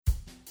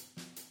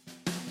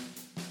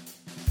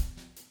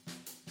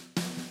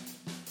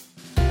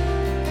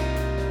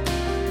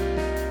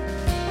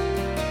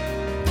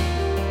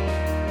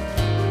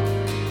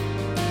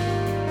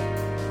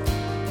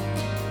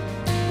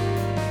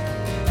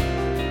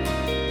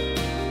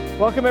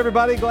Welcome,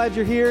 everybody. Glad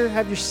you're here.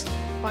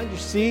 Find your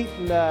seat,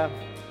 and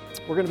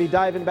we're going to be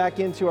diving back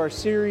into our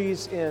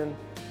series in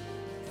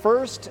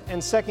 1st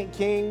and 2nd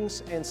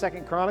Kings and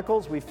 2nd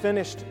Chronicles. We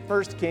finished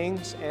 1st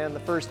Kings and the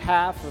first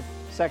half of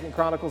 2nd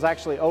Chronicles,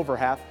 actually over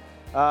half,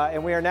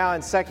 and we are now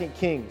in 2nd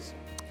Kings.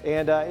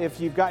 And if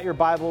you've got your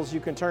Bibles, you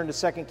can turn to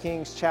 2nd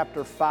Kings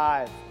chapter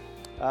 5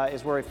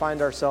 is where we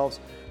find ourselves.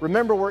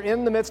 Remember, we're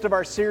in the midst of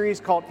our series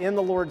called In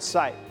the Lord's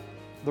Sight.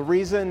 The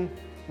reason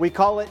we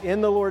call it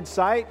In the Lord's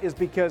Sight is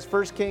because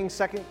 1st Kings,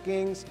 2nd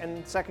Kings,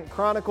 and 2nd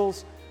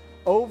Chronicles,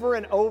 over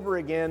and over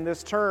again,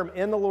 this term,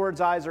 in the Lord's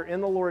eyes or in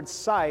the Lord's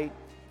sight,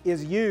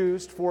 is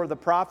used for the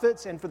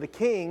prophets and for the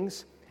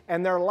kings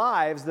and their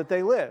lives that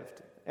they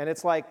lived. And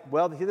it's like,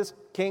 well, this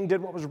king did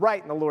what was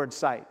right in the Lord's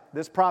sight.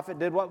 This prophet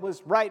did what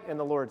was right in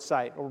the Lord's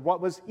sight, or what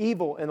was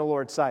evil in the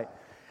Lord's sight.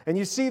 And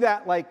you see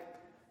that like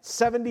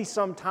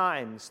 70-some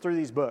times through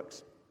these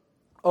books.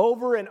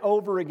 Over and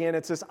over again,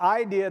 it's this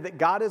idea that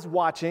God is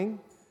watching,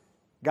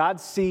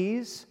 God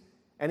sees,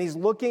 and He's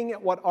looking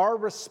at what our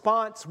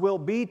response will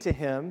be to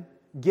Him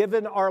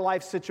given our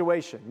life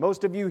situation.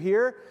 Most of you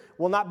here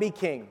will not be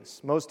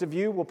kings. Most of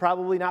you will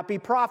probably not be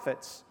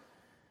prophets.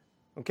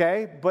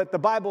 Okay? But the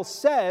Bible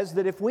says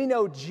that if we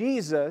know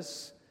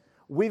Jesus,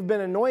 we've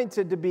been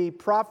anointed to be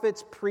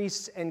prophets,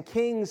 priests, and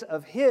kings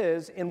of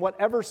His in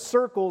whatever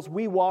circles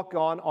we walk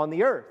on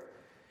the earth.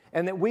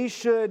 And that we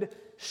should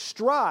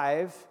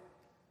strive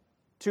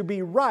to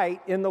be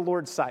right in the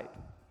Lord's sight.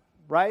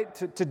 Right?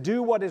 To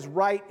do what is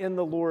right in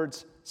the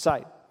Lord's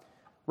sight.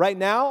 Right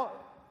now,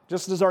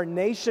 just as our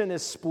nation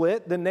is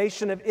split, the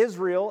nation of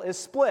Israel is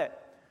split.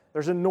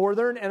 There's a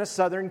northern and a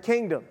southern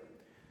kingdom.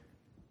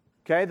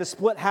 Okay, the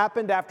split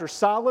happened after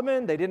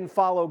Solomon. They didn't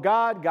follow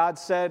God. God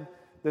said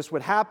this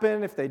would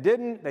happen. If they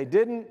didn't, they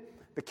didn't.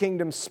 The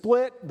kingdom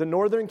split. The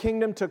northern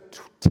kingdom took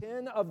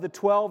 10 of the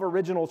 12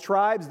 original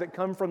tribes that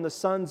come from the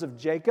sons of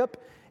Jacob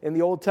in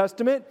the Old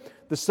Testament.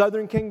 The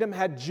southern kingdom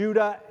had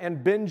Judah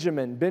and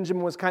Benjamin.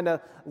 Benjamin was kind of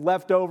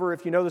left over.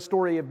 If you know the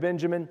story of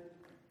Benjamin,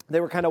 they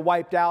were kind of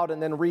wiped out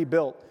and then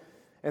rebuilt.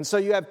 And so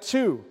you have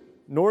two,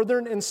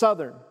 northern and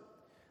southern.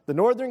 The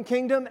northern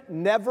kingdom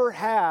never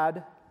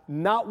had,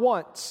 not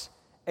once,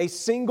 a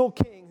single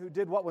king who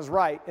did what was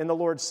right in the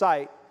Lord's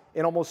sight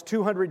in almost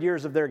 200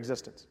 years of their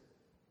existence.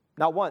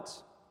 Not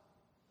once.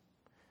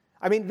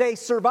 I mean, they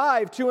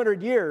survived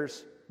 200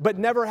 years, but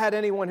never had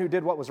anyone who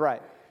did what was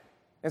right.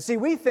 And see,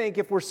 we think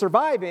if we're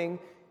surviving,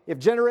 if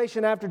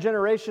generation after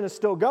generation is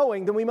still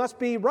going, then we must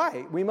be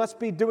right. We must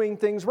be doing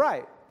things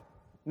right.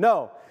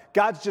 No,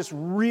 God's just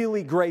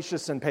really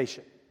gracious and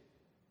patient.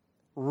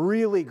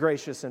 Really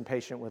gracious and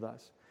patient with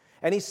us.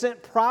 And He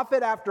sent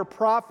prophet after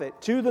prophet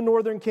to the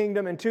northern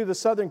kingdom and to the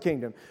southern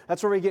kingdom.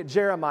 That's where we get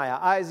Jeremiah,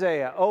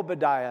 Isaiah,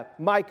 Obadiah,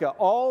 Micah.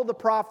 All the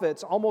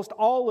prophets, almost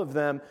all of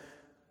them,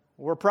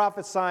 were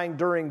prophesying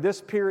during this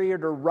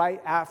period or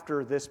right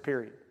after this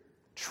period.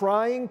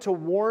 Trying to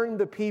warn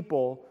the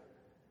people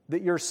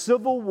that your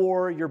civil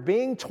war, you're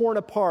being torn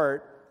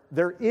apart.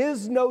 There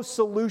is no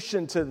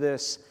solution to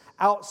this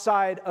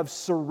outside of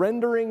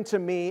surrendering to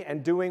me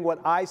and doing what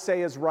I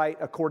say is right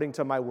according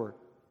to my word.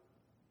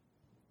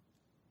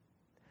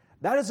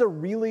 That is a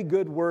really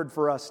good word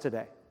for us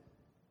today.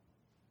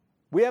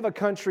 We have a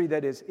country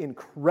that is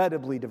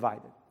incredibly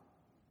divided.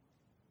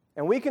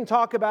 And we can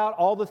talk about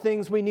all the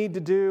things we need to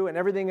do and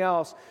everything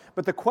else,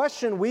 but the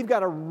question we've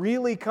got to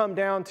really come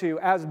down to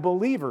as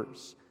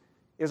believers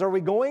is, are we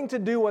going to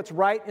do what's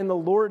right in the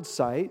Lord's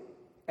sight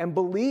and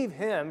believe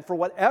Him for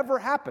whatever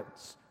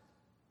happens?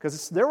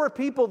 Because there were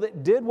people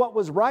that did what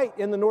was right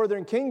in the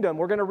northern kingdom.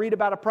 We're going to read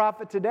about a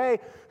prophet today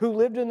who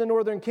lived in the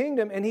northern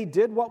kingdom, and he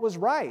did what was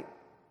right.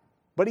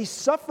 But he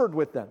suffered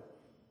with them.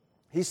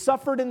 He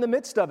suffered in the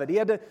midst of it. He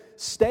had to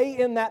stay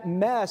in that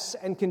mess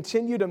and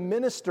continue to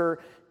minister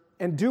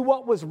and do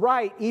what was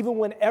right, even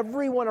when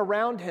everyone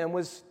around him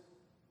was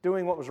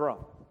doing what was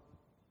wrong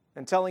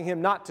and telling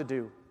him not to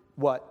do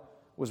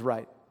what was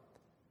right.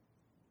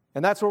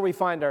 And that's where we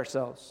find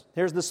ourselves.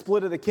 Here's the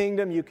split of the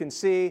kingdom. You can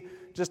see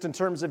just in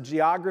terms of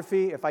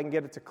geography, if I can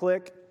get it to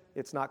click,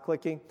 it's not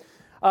clicking.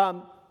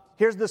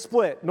 Here's the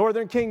split,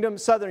 northern kingdom,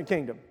 southern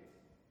kingdom.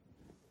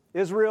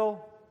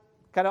 Israel,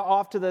 kind of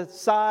off to the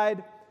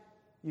side.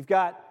 You've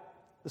got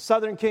the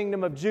southern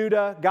kingdom of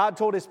Judah. God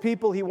told His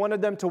people He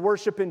wanted them to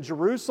worship in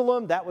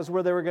Jerusalem. That was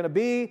where they were going to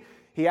be.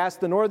 He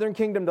asked the northern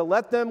kingdom to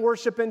let them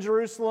worship in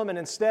Jerusalem, and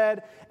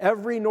instead,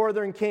 every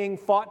northern king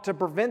fought to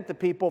prevent the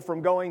people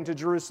from going to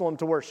Jerusalem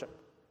to worship.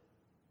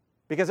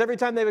 Because every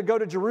time they would go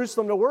to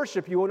Jerusalem to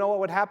worship, you know what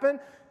would happen?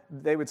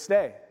 They would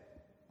stay.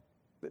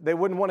 They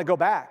wouldn't want to go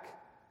back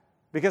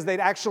because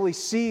they'd actually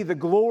see the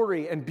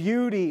glory and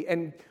beauty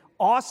and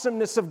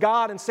awesomeness of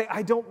God and say,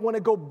 I don't want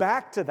to go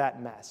back to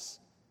that mess.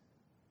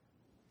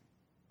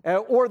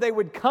 Or they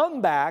would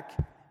come back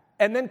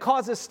and then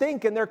cause a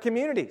stink in their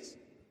communities.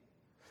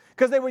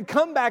 Because they would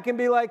come back and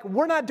be like,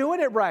 we're not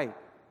doing it right.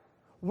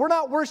 We're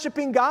not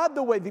worshiping God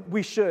the way that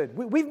we should.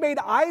 We've made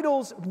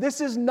idols. This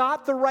is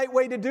not the right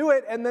way to do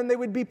it. And then they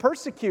would be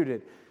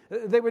persecuted.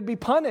 They would be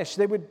punished.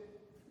 They'd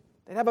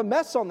have a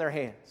mess on their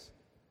hands.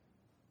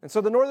 And so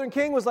the northern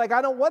king was like,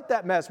 I don't want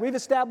that mess. We've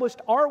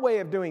established our way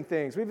of doing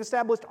things. We've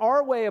established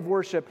our way of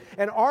worship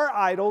and our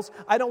idols.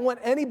 I don't want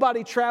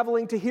anybody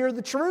traveling to hear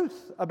the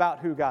truth about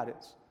who God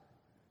is.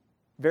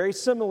 Very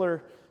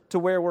similar to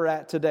where we're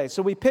at today.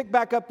 So we pick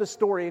back up the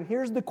story, and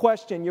here's the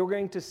question you're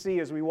going to see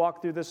as we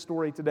walk through this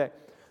story today.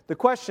 The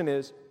question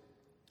is,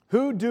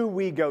 who do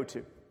we go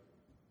to?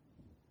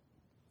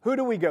 Who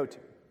do we go to?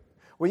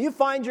 When you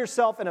find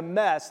yourself in a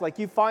mess, like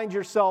you find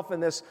yourself in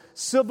this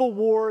civil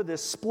war,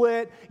 this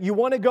split, you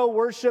want to go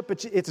worship,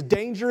 but it's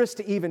dangerous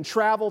to even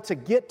travel to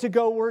get to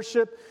go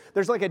worship.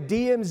 There's like a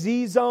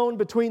DMZ zone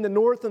between the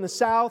north and the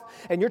south,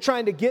 and you're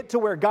trying to get to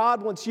where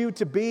God wants you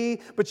to be,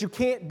 but you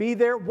can't be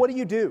there. What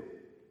do?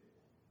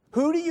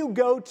 Who do you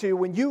go to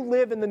when you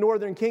live in the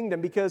northern kingdom?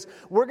 Because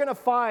we're going to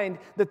find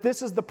that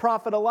this is the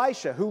prophet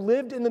Elisha who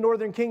lived in the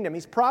northern kingdom.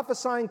 He's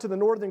prophesying to the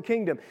northern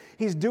kingdom.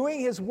 He's doing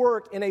his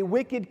work in a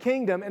wicked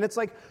kingdom. And it's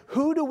like,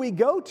 who do we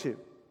go to?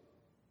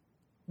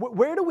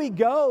 Where do we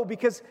go?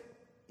 Because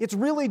it's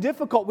really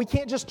difficult. We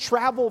can't just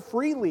travel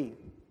freely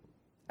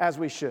as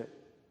we should.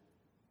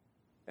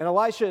 And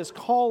Elisha is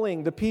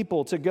calling the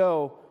people to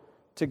go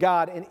to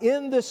God. And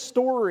in this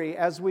story,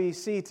 as we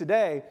see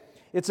today,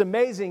 it's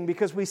amazing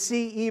because we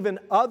see even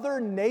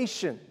other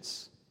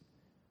nations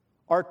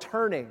are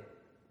turning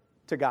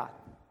to God.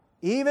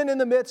 Even in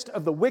the midst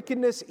of the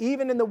wickedness,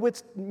 even in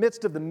the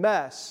midst of the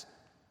mess,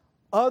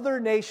 other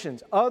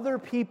nations, other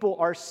people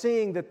are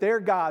seeing that their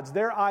gods,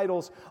 their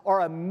idols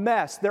are a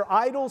mess. Their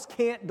idols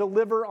can't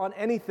deliver on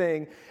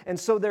anything, and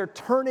so they're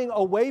turning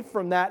away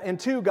from that and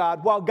to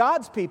God, while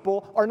God's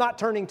people are not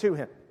turning to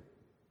Him.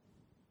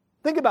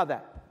 Think about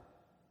that.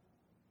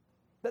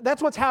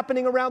 That's what's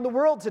happening around the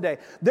world today.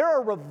 There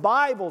are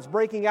revivals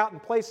breaking out in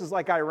places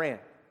like Iran.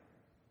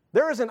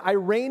 There is an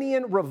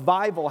Iranian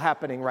revival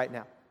happening right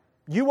now.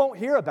 You won't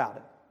hear about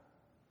it.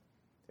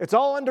 It's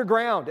all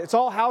underground. It's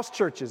all house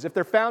churches. If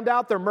they're found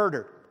out, they're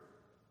murdered.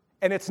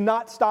 And it's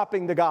not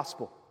stopping the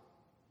gospel.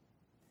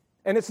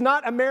 And it's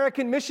not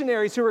American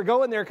missionaries who are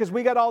going there because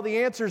we got all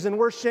the answers and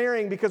we're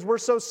sharing because we're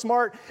so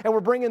smart and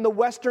we're bringing the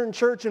Western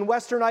church and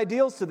Western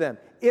ideals to them.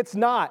 It's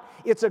not.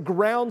 It's a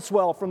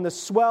groundswell from the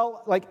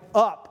swell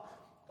up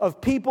of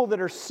people that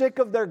are sick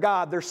of their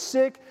God. They're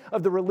sick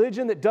of the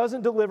religion that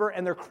doesn't deliver,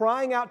 and they're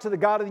crying out to the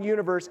God of the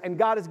universe, and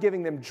God is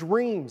giving them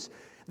dreams.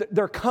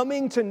 They're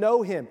coming to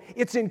know Him.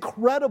 It's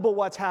incredible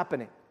what's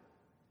happening.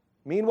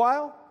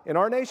 Meanwhile, in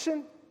our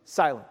nation,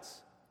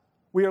 silence.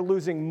 We are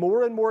losing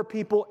more and more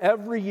people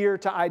every year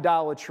to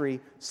idolatry,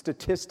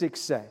 statistics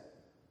say.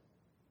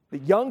 The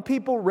young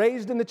people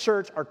raised in the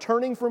church are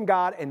turning from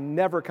God and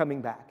never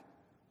coming back.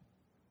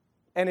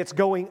 And it's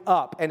going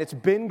up, and it's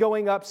been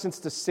going up since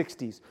the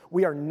 60s.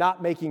 We are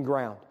not making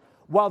ground.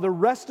 While the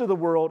rest of the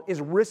world is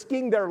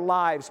risking their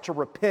lives to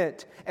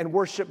repent and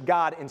worship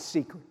God in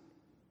secret.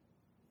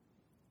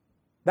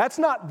 That's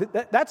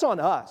on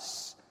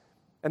us.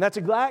 And that's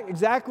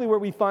exactly where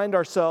we find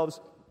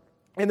ourselves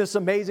in this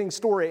amazing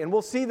story. And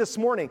we'll see this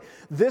morning,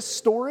 this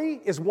story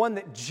is one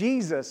that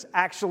Jesus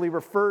actually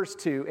refers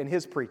to in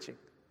His preaching.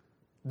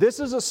 This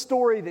is a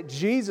story that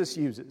Jesus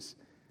uses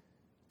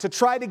to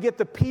try to get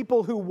the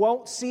people who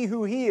won't see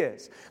who He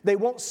is. They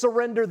won't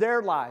surrender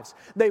their lives.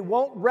 They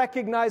won't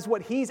recognize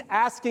what He's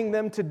asking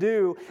them to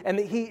do and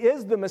that He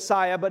is the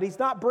Messiah, but He's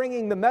not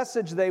bringing the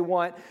message they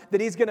want,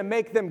 that He's going to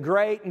make them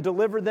great and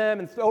deliver them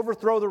and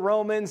overthrow the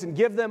Romans and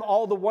give them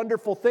all the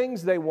wonderful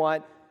things they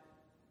want.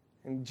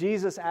 And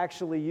Jesus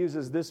actually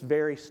uses this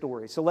very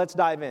story. So let's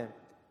dive in.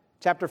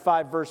 Chapter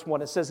 5, verse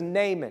 1. It says,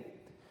 Naaman,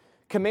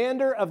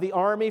 commander of the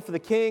army for the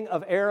king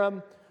of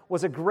Aram,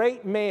 was a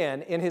great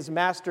man in his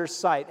master's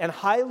sight and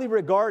highly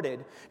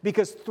regarded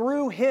because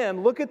through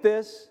him, look at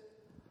this,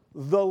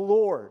 the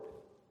Lord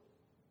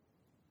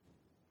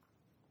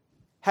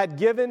had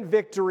given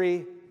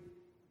victory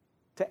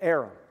to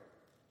Aram.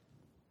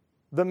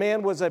 The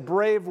man was a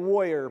brave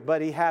warrior,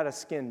 but he had a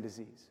skin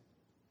disease.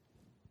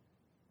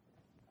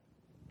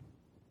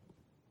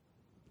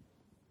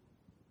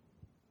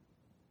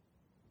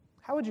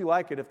 How would you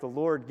like it if the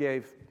Lord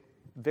gave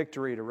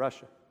victory to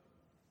Russia?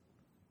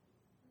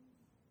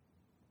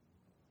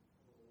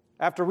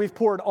 After we've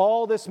poured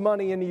all this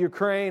money into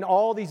Ukraine,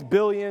 all these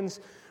billions,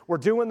 we're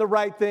doing the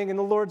right thing, and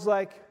the Lord's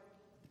like,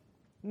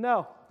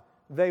 no,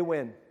 they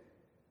win.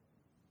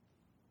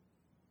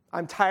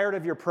 I'm tired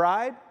of your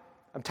pride.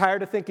 I'm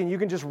tired of thinking you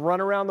can just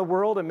run around the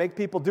world and make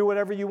people do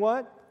whatever you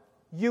want.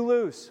 You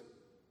lose.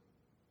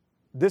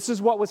 This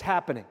is what was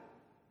happening.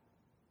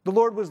 The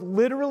Lord was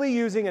literally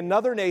using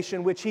another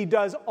nation, which He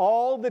does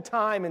all the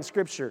time in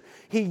Scripture.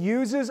 He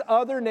uses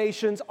other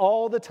nations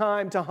all the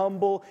time to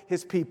humble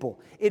His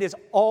people. It is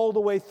all the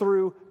way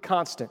through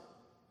constant.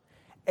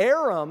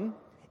 Aram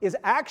is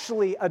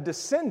actually a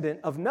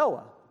descendant of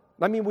Noah.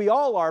 I mean, we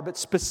all are, but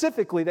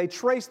specifically, they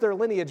trace their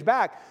lineage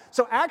back.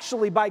 So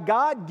actually, by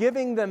God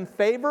giving them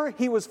favor,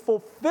 He was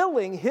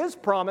fulfilling His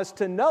promise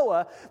to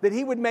Noah that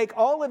He would make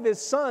all of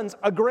his sons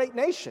a great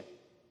nation.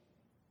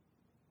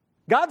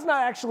 God's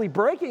not actually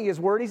breaking His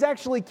word. He's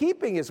actually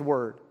keeping His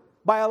word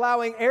by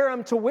allowing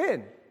Aram to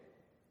win.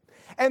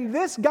 And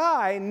this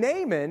guy,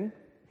 Naaman,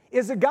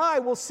 is a guy,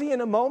 we'll see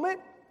in a moment,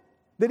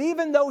 that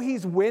even though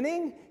he's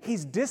winning,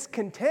 he's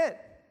discontent.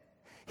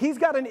 He's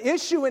got an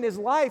issue in his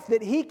life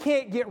that he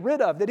can't get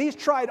rid of, that he's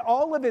tried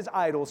all of his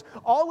idols,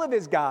 all of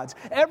his gods,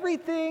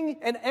 everything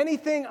and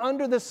anything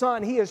under the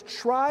sun. He has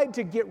tried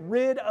to get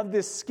rid of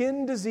this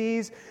skin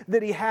disease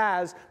that he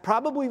has,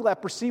 probably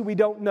leprosy, we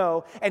don't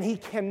know, and he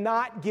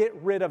cannot get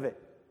rid of it.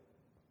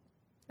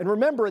 And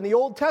remember, in the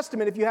Old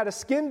Testament, if you had a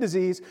skin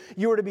disease,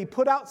 you were to be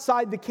put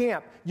outside the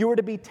camp. You were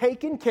to be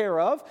taken care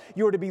of.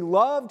 You were to be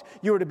loved.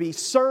 You were to be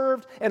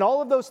served, and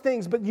all of those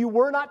things. But you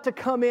were not to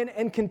come in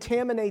and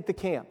contaminate the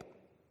camp.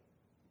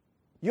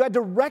 You had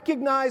to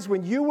recognize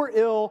when you were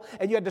ill,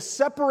 and you had to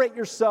separate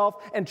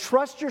yourself and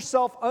trust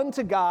yourself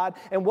unto God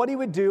and what He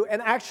would do, and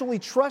actually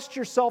trust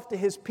yourself to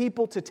His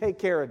people to take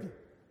care of you.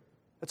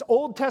 That's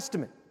Old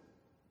Testament.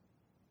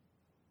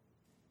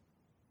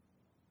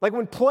 Like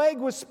when plague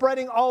was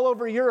spreading all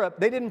over Europe,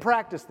 they didn't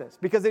practice this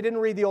because they didn't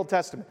read the Old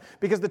Testament.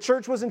 Because the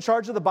church was in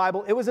charge of the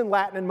Bible, it was in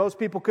Latin, and most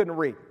people couldn't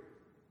read.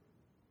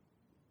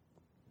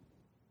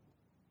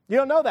 You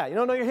don't know that. You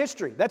don't know your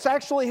history. That's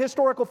actually a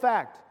historical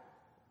fact.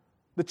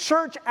 The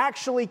church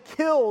actually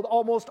killed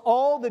almost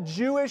all the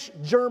Jewish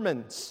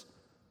Germans.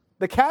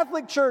 The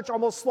Catholic Church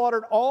almost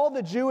slaughtered all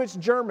the Jewish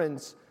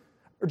Germans,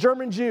 or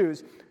German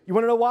Jews. You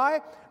want to know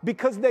why?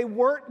 Because they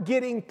weren't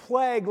getting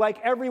plague like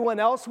everyone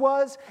else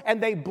was,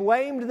 and they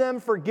blamed them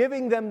for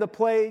giving them the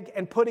plague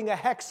and putting a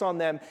hex on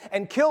them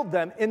and killed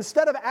them,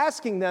 instead of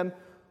asking them,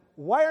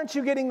 why aren't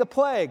you getting the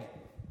plague?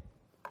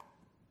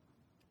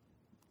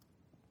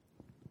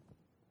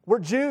 We're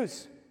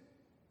Jews.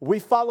 We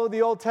follow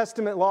the Old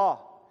Testament law,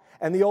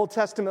 and the Old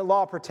Testament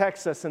law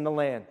protects us in the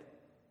land.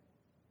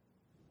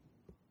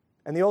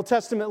 And the Old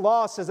Testament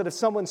law says that if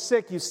someone's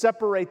sick, you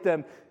separate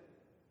them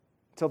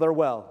till they're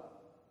well.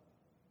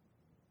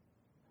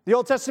 The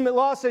Old Testament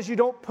law says you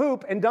don't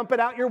poop and dump it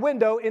out your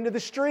window into the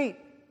street.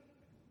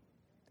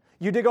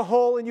 You dig a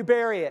hole and you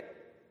bury it.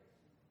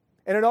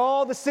 And in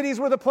all the cities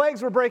where the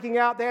plagues were breaking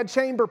out, they had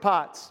chamber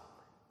pots.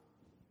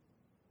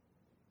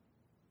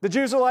 The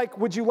Jews are like,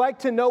 would you like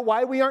to know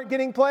why we aren't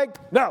getting plagued?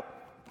 No.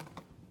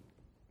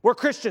 We're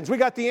Christians. We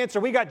got the answer.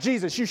 We got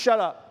Jesus. You shut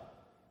up.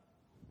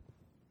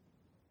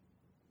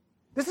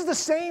 This is the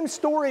same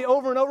story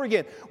over and over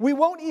again. We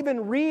won't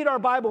even read our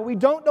Bible. We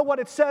don't know what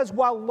it says.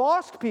 While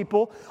lost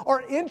people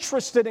are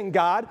interested in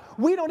God,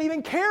 we don't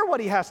even care what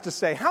He has to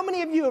say. How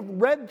many of you have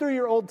read through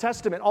your Old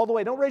Testament all the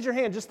way? Don't raise your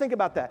hand. Just think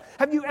about that.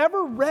 Have you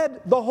ever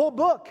read the whole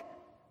book?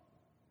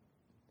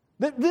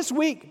 This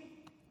week,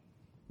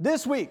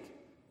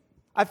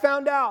 I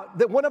found out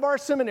that one of our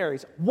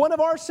seminaries,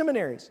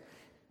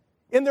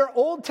 in their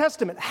Old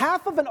Testament,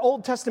 half of an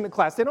Old Testament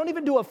class, they don't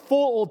even do a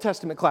full Old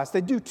Testament class.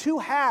 They do 2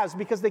 halves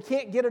because they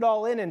can't get it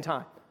all in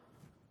time.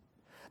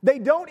 They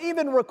don't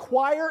even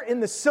require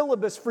in the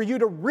syllabus for you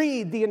to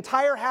read the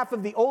entire half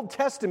of the Old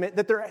Testament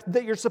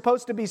that you're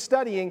supposed to be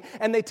studying,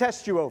 and they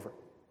test you over.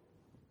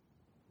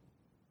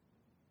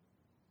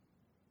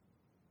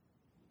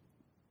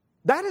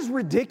 That is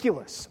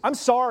ridiculous. I'm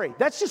sorry.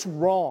 That's just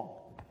wrong.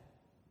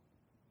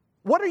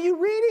 What are you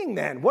reading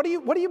then? What are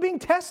you being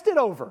tested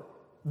over?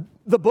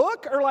 The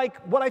book, or like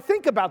what I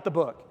think about the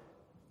book?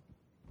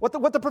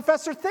 What the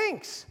professor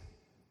thinks?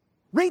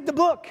 Read the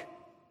book.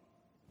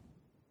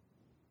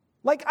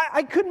 Like,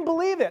 I couldn't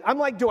believe it. I'm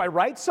like, do I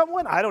write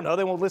someone? I don't know.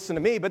 They won't listen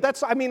to me. But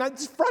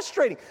it's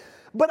frustrating.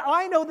 But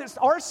I know that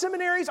our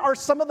seminaries are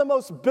some of the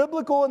most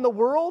biblical in the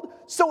world,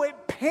 so it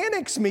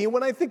panics me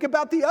when I think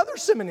about the other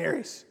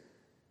seminaries.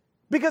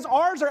 Because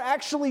ours are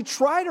actually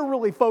try to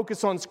really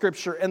focus on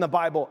Scripture and the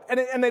Bible,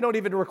 and they don't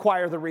even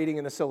require the reading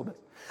in the syllabus.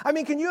 I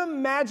mean, can you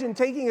imagine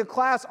taking a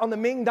class on the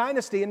Ming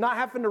Dynasty and not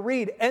having to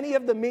read any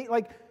of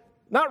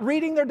not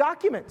reading their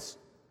documents?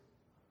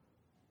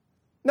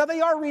 Now, they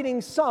are reading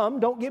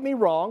some, don't get me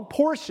wrong,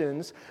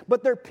 portions,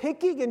 but they're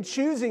picking and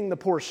choosing the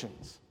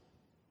portions,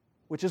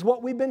 which is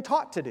what we've been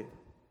taught to do.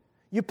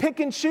 You pick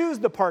and choose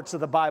the parts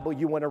of the Bible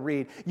you want to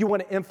read, you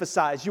want to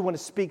emphasize, you want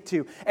to speak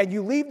to, and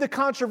you leave the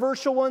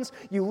controversial ones,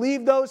 you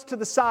leave those to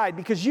the side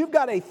because you've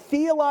got a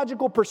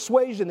theological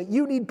persuasion that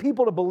you need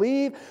people to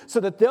believe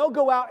so that they'll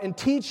go out and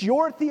teach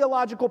your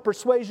theological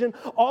persuasion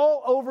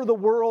all over the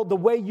world the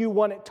way you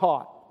want it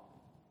taught.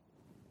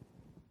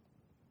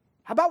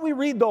 How about we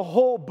read the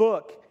whole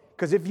book?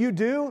 Because if you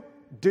do,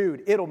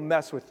 dude, it'll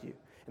mess with you.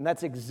 And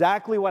that's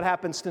exactly what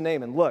happens to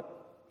Naaman. Look.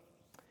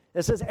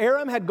 It says,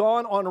 Aram had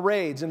gone on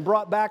raids and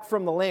brought back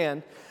from the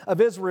land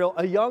of Israel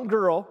a young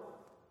girl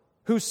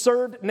who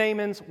served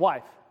Naaman's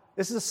wife.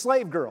 This is a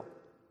slave girl.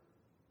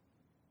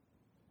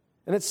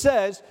 And it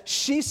says,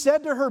 she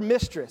said to her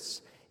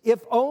mistress, if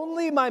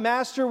only my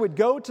master would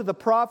go to the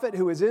prophet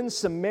who is in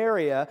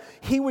Samaria,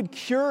 he would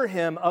cure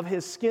him of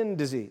his skin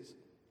disease.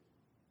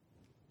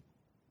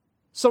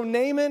 So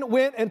Naaman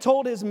went and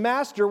told his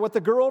master what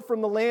the girl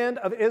from the land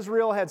of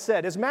Israel had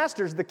said. His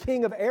master's the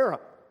king of Aram.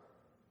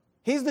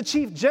 He's the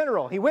chief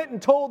general. He went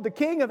and told the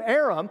king of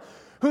Aram,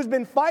 who's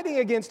been fighting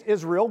against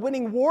Israel,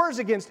 winning wars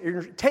against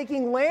Israel,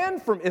 taking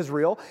land from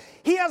Israel,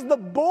 he has the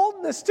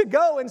boldness to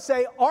go and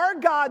say, our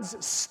gods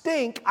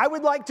stink. I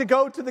would like to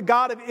go to the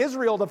God of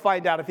Israel to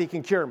find out if he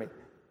can cure me.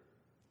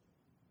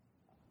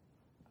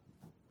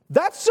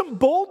 That's some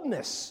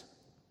boldness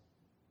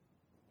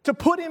to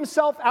put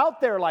himself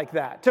out there like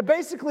that, to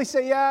basically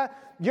say, yeah,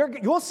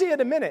 you'll see in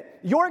a minute.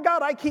 Your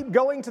God I keep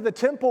going to the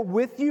temple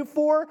with you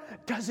for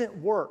doesn't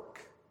work.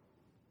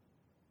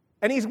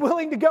 And he's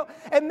willing to go.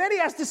 And then he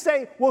has to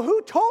say, well,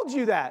 who told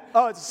you that?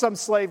 Oh, it's some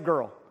slave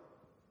girl.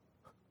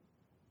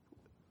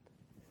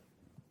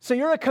 So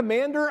you're a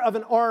commander of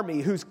an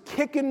army who's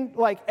kicking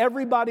like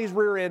everybody's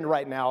rear end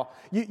right now.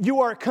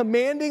 You are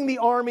commanding the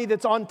army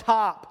that's on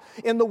top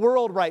in the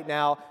world right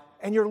now,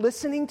 and you're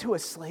listening to a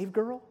slave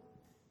girl?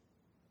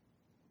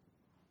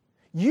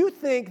 You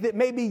think that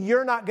maybe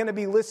you're not going to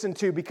be listened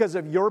to because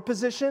of your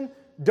position?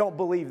 Don't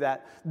believe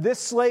that. This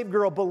slave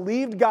girl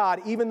believed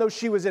God even though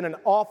she was in an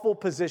awful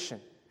position.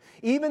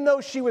 Even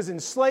though she was in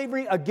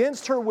slavery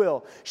against her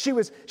will. She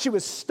was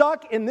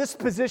stuck in this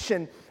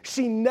position.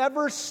 She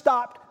never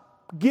stopped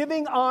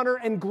giving honor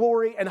and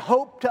glory and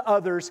hope to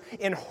others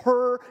in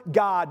her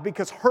God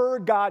because her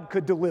God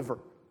could deliver.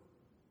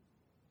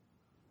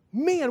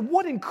 Man,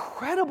 what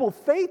incredible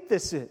faith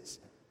this is.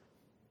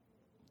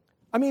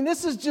 I mean,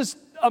 this is just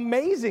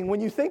amazing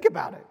when you think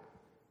about it.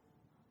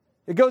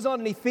 It goes on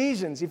in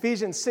Ephesians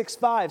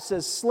 6:5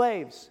 says,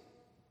 slaves,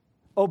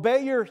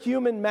 obey your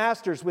human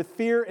masters with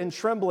fear and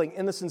trembling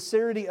in the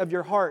sincerity of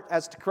your heart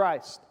as to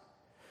Christ.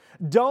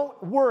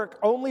 Don't work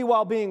only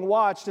while being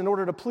watched in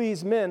order to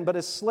please men, but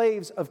as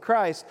slaves of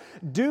Christ.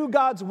 Do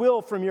God's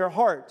will from your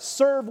heart.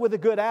 Serve with a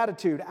good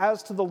attitude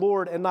as to the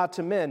Lord and not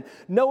to men,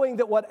 knowing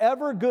that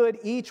whatever good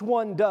each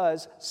one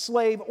does,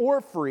 slave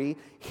or free,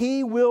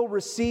 he will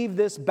receive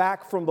this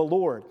back from the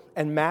Lord.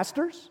 And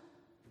masters,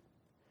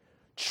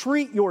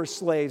 treat your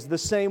slaves the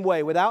same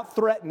way without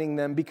threatening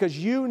them, because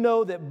you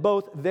know that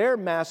both their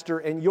master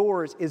and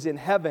yours is in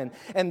heaven,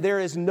 and there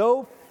is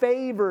no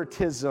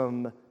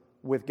favoritism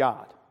with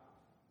God.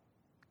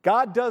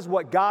 God does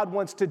what God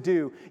wants to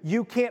do.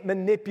 You can't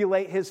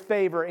manipulate his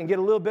favor and get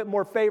a little bit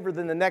more favor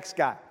than the next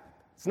guy.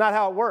 It's not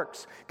how it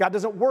works. God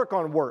doesn't work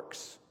on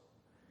works.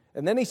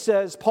 And then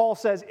Paul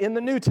says in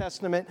the New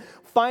Testament,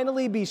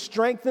 finally be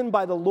strengthened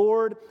by the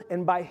Lord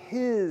and by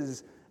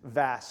his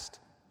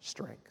vast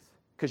strength.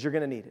 Because you're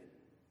going to need it.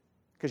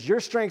 Because your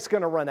strength's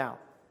going to run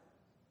out.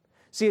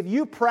 See, if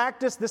you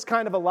practice this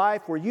kind of a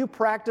life, where you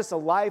practice a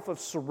life of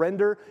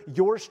surrender,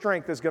 your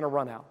strength is going to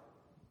run out.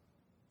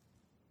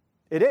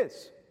 It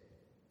is.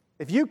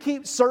 If you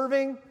keep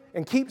serving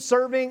and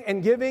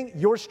giving,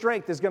 your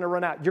strength is going to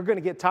run out. You're going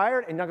to get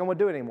tired and you're not going to want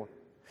to do it anymore.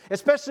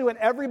 Especially when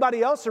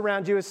everybody else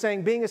around you is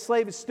saying being a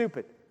slave is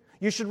stupid.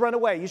 You should run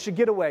away. You should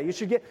get away.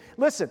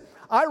 Listen,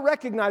 I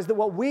recognize that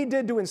what we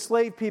did to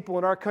enslave people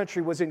in our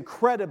country was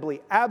incredibly,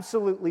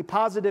 absolutely,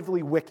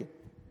 positively wicked.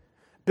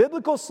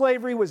 Biblical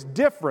slavery was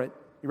different,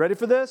 you ready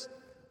for this,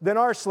 than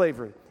our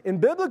slavery. In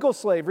biblical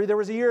slavery, there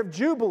was a year of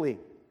Jubilee.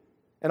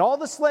 And all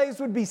the slaves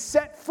would be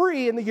set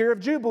free in the year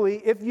of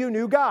Jubilee if you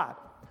knew God.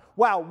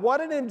 Wow,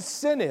 what an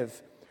incentive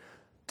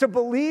to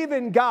believe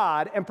in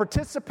God and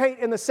participate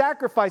in the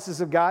sacrifices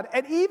of God,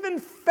 and even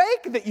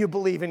fake that you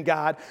believe in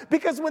God,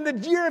 because when the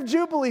year of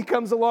Jubilee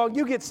comes along,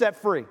 you get set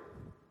free.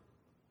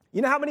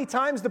 You know how many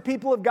times the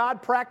people of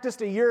God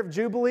practiced a year of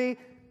Jubilee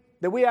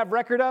that we have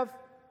record of?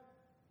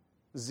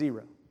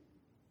 0.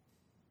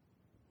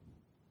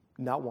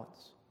 Not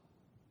once.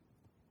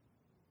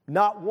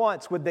 Not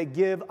once would they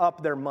give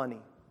up their money.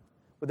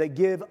 Would they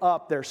give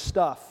up their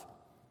stuff?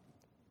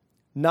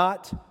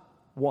 Not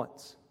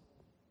once.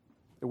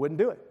 They wouldn't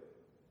do it.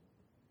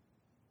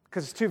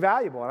 Because it's too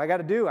valuable. And I got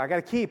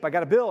to keep, I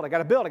got to build, I got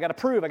to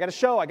prove, I got to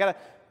show,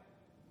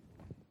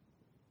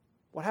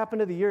 What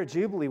happened to the year of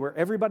Jubilee where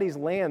everybody's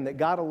land that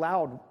God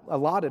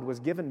allotted was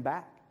given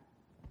back?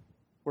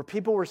 Where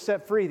people were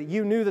set free, that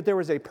you knew that there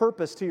was a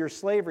purpose to your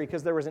slavery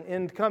because there was an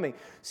end coming.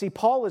 See,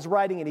 Paul is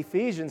writing in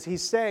Ephesians,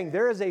 he's saying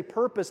there is a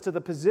purpose to the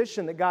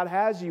position that God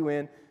has you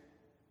in.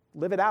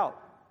 Live it out.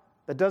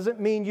 That doesn't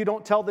mean you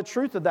don't tell the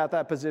truth about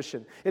that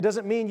position. It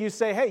doesn't mean you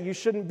say, hey, you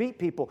shouldn't beat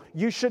people.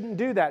 You shouldn't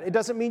do that. It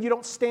doesn't mean you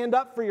don't stand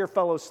up for your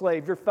fellow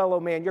slave, your fellow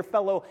man, your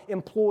fellow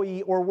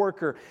employee or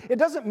worker. It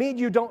doesn't mean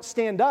you don't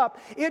stand up.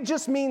 It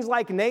just means,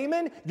 like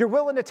Naaman, you're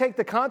willing to take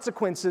the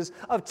consequences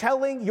of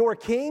telling your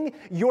king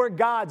your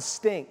gods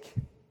stink.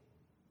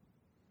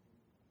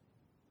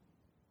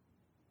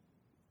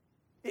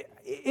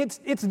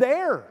 It's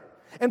there.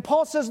 And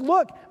Paul says,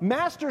 look,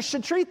 masters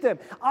should treat them.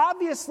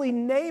 Obviously,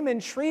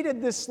 Naaman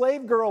treated this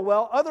slave girl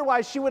well.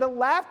 Otherwise, she would have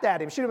laughed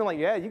at him. She would have been like,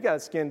 yeah, you got a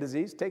skin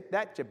disease. Take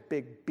that, you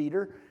big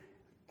beater.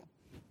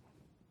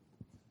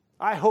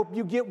 I hope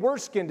you get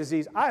worse skin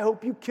disease. I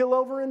hope you kill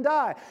over and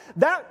die.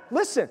 That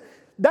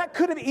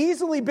could have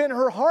easily been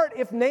her heart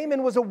if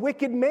Naaman was a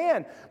wicked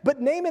man. But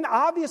Naaman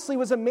obviously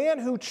was a man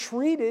who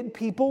treated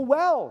people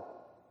well.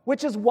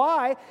 Which is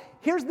why,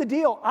 here's the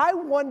deal, I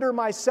wonder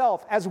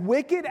myself, as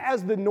wicked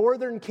as the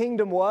northern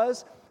kingdom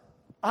was,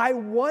 I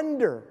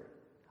wonder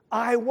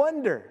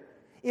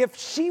if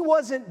she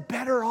wasn't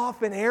better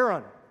off in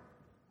Aaron.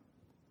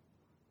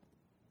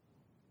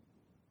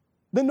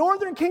 The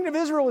northern kingdom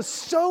of Israel is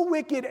so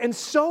wicked and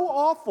so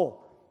awful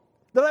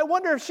that I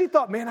wonder if she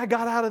thought, man, I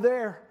got out of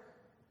there.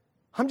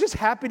 I'm just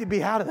happy to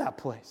be out of that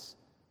place.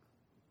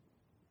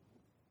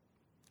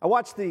 I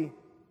watched the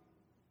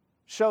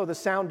show The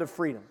Sound of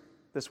Freedom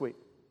this week,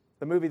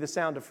 the movie The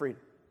Sound of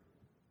Freedom.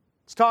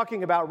 It's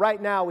talking about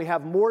right now we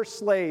have more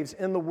slaves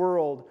in the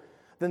world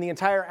than the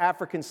entire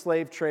African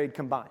slave trade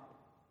combined.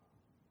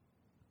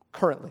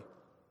 Currently.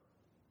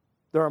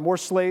 There are more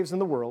slaves in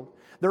the world.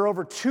 There are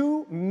over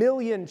 2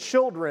 million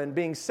children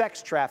being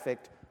sex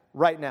trafficked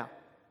right now.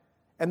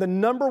 And the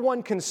number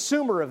one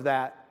consumer of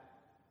that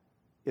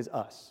is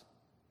us,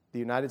 the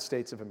United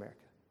States of America.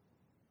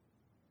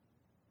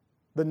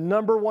 The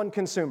number one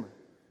consumer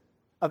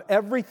of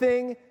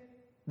everything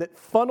that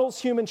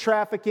funnels human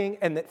trafficking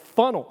and that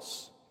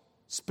funnels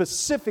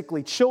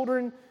specifically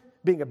children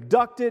being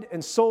abducted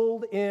and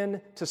sold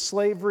into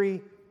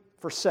slavery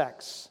for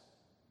sex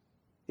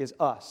is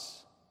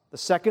us. The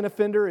second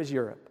offender is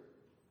Europe.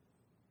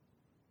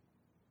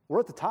 We're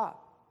at the top.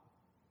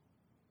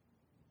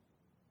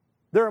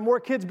 There are more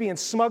kids being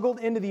smuggled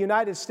into the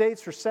United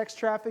States for sex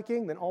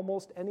trafficking than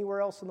almost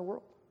anywhere else in the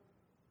world.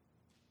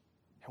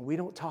 And we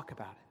don't talk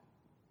about it.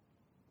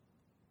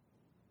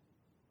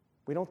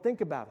 We don't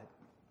think about it.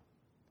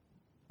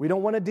 We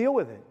don't want to deal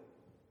with it.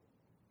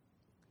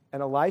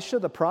 And Elisha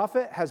the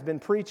prophet has been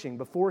preaching.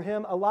 Before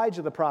him,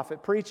 Elijah the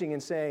prophet preaching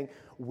and saying,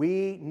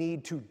 we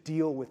need to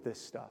deal with this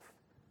stuff.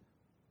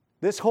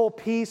 This whole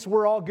peace,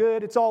 we're all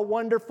good, it's all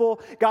wonderful.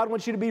 God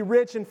wants you to be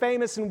rich and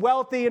famous and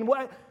wealthy and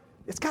what?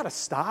 It's got to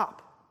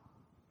stop.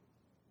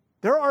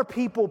 There are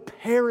people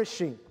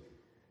perishing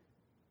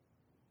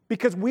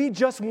because we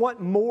just want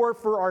more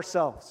for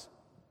ourselves.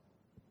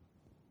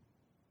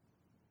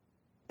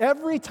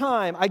 Every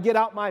time I get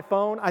out my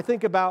phone, I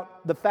think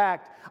about the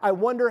fact, I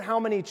wonder how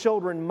many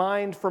children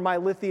mined for my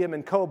lithium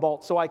and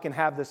cobalt so I can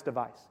have this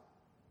device.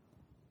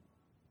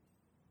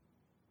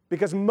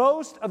 Because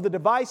most of the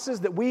devices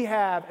that we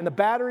have and the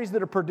batteries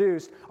that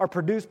are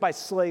produced by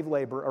slave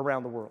labor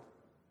around the world.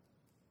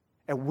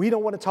 And we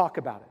don't want to talk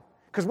about it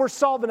because we're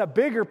solving a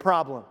bigger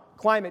problem,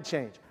 climate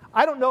change.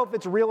 I don't know if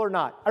it's real or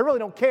not. I really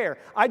don't care.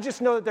 I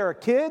just know that there are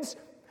kids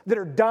that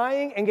are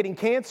dying and getting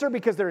cancer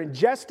because they're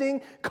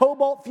ingesting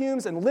cobalt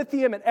fumes and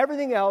lithium and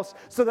everything else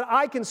so that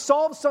I can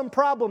solve some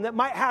problem that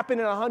might happen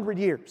in 100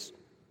 years.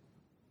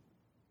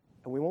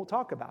 And we won't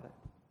talk about it.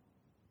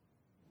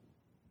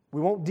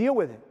 We won't deal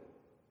with it.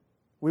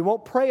 We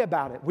won't pray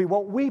about it. We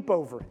won't weep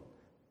over it.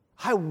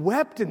 I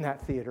wept in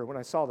that theater when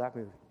I saw that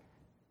movie.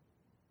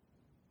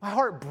 My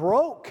heart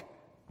broke.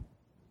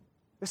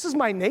 This is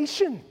my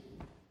nation.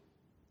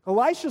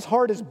 Elisha's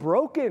heart is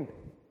broken.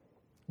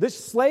 This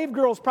slave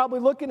girl's probably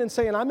looking and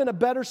saying, I'm in a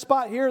better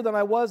spot here than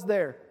I was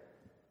there.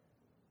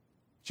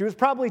 She was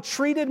probably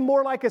treated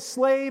more like a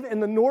slave in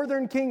the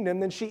northern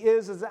kingdom than she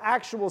is as an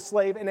actual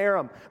slave in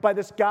Aram by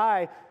this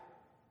guy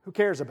who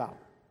cares about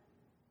her.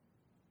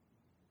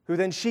 Who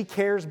then she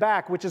cares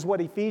back, which is what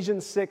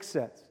Ephesians 6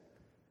 says.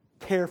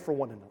 Care for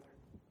one another.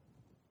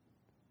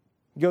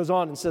 He goes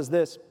on and says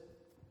this.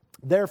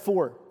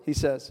 Therefore, he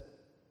says,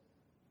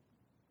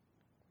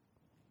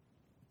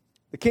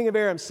 the king of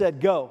Aram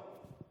said, go,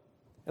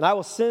 and I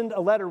will send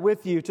a letter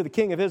with you to the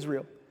king of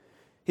Israel.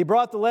 He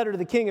brought the letter to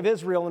the king of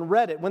Israel and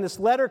read it. When this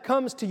letter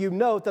comes to you,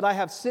 note that I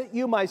have sent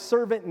you my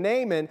servant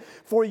Naaman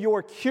for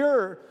you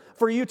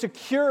to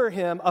cure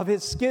him of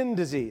his skin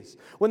disease.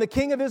 When the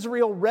king of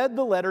Israel read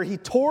the letter, he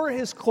tore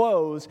his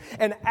clothes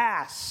and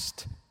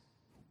asked,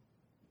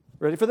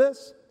 ready for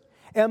this?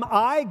 Am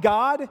I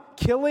God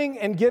killing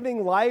and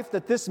giving life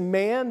that this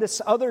man,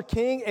 this other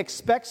king,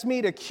 expects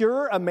me to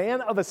cure a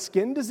man of a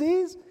skin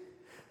disease?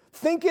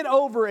 Think it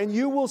over and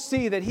you will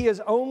see that he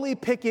is only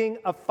picking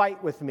a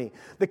fight with me.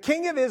 The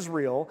king of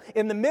Israel,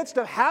 in the midst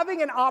of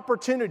having an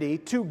opportunity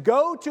to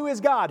go to his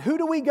God, who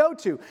do we go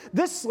to?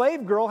 This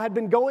slave girl had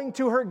been going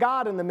to her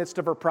God in the midst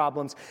of her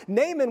problems.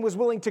 Naaman was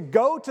willing to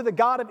go to the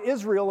God of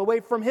Israel away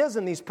from his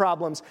in these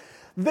problems.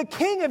 The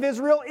king of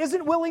Israel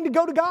isn't willing to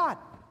go to God.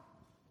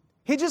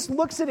 He just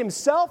looks at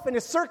himself and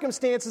his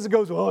circumstances and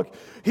goes, look,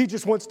 he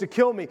just wants to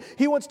kill me.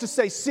 He wants to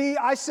say, see,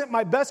 I sent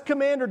my best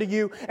commander to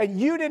you and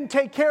you didn't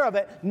take care of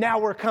it. Now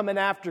we're coming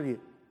after you.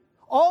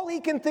 All he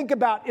can think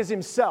about is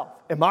himself.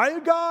 Am I a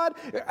God?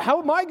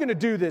 How am I going to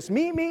do this?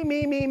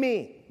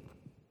 Me.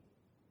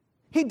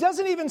 He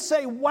doesn't even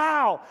say,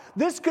 wow,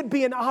 this could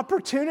be an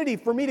opportunity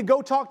for me to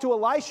go talk to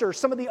Elisha or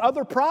some of the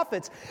other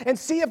prophets and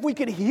see if we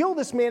could heal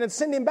this man and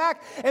send him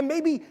back. And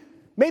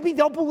maybe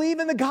they'll believe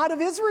in the God of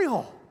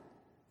Israel.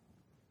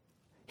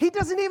 He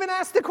doesn't even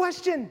ask the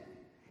question.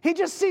 He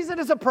just sees it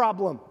as a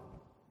problem.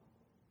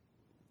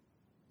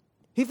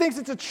 He thinks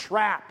it's a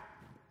trap.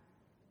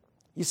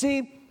 You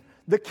see,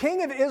 the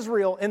king of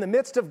Israel, in the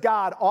midst of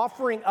God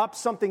offering up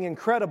something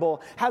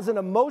incredible, has an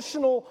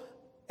emotional,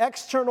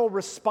 external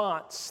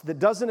response that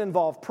doesn't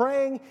involve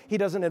praying, he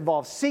doesn't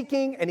involve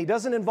seeking, and he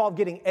doesn't involve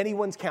getting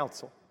anyone's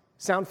counsel.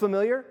 Sound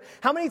familiar?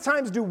 How many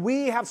times do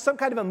we have some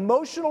kind of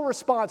emotional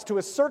response to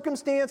a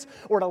circumstance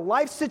or to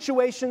life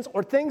situations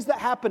or things that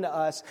happen to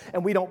us,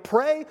 and we don't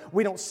pray,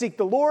 we don't seek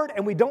the Lord,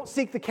 and we don't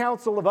seek the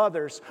counsel of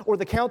others or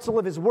the counsel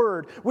of His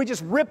Word. We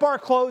just rip our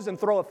clothes and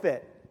throw a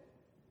fit.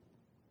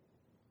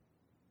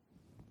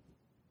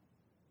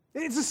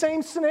 It's the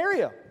same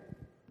scenario.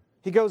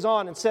 He goes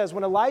on and says,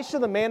 when Elisha,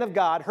 the man of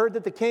God, heard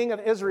that the king of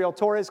Israel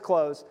tore his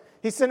clothes,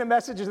 he sent a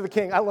message to the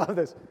king. I love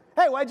this.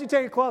 Hey, why'd you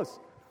tear your clothes?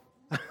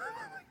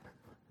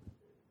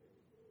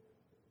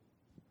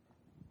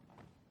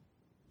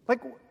 Like,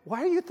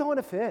 why are you throwing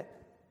a fit?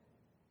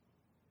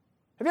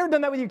 Have you ever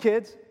done that with your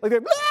kids? Like, they're,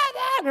 blah,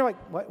 blah, and you're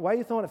like, why are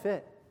you throwing a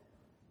fit?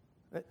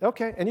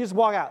 Okay, and you just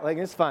walk out. Like,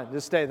 it's fine.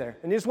 Just stay there.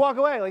 And you just walk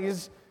away. Like,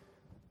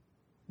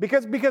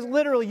 because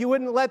literally you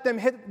wouldn't let them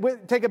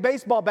take a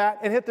baseball bat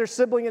and hit their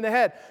sibling in the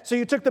head. So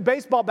you took the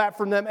baseball bat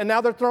from them, and now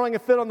they're throwing a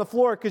fit on the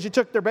floor because you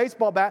took their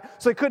baseball bat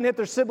so they couldn't hit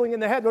their sibling in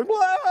the head. They're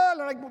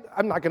like,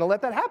 I'm not going to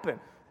let that happen.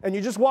 And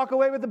you just walk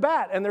away with the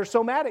bat, and they're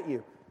so mad at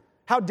you.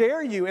 How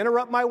dare you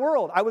interrupt my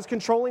world? I was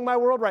controlling my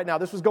world right now.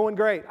 This was going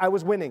great. I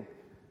was winning.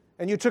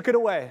 And you took it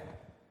away.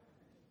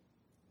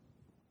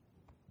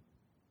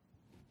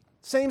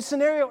 Same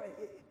scenario.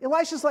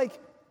 Elisha's like,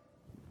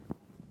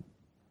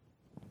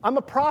 I'm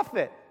a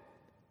prophet.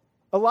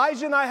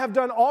 Elijah and I have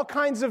done all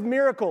kinds of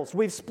miracles.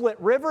 We've split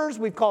rivers.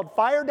 We've called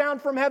fire down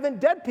from heaven.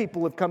 Dead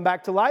people have come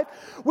back to life.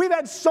 We've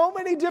had so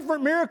many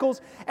different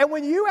miracles. And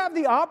when you have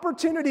the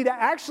opportunity to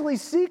actually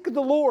seek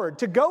the Lord,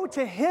 to go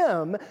to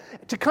Him,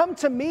 to come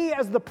to me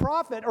as the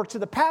prophet or to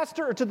the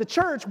pastor or to the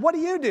church, what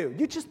do?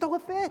 You just throw a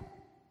fit.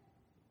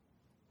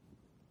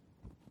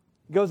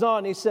 He goes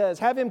on, he says,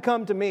 have him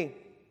come to me,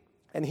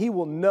 and he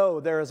will know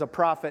there is a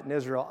prophet in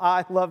Israel.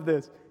 I love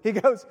this. He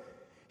goes,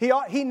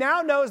 He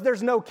now knows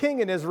there's no king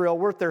in Israel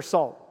worth their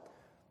salt.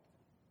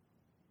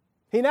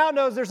 He now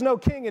knows there's no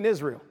king in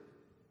Israel.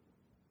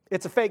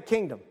 It's a fake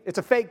kingdom. It's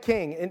a fake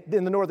king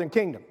in the northern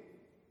kingdom.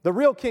 The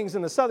real king's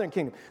in the southern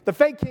kingdom. The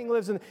fake king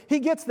lives he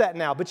gets that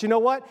now. But you know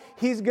what?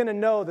 He's going to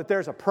know that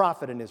there's a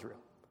prophet in Israel.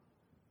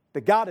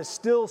 That God is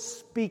still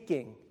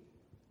speaking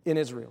in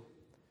Israel.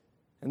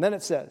 And then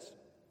it says,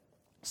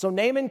 so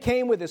Naaman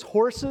came with his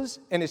horses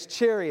and his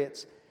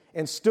chariots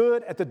and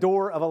stood at the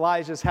door of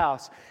Elijah's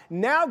house.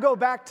 Now go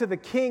back to the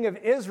king of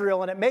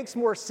Israel, and it makes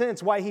more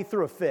sense why he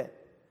threw a fit.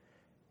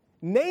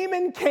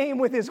 Naaman came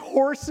with his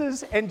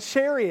horses and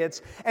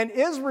chariots, and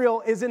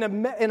Israel is in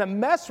a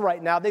mess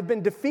right now. They've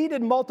been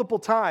defeated multiple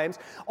times.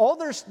 All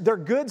their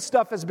good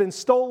stuff has been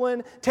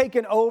stolen,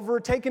 taken over,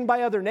 taken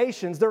by other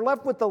nations. They're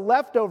left with the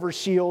leftover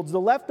shields,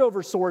 the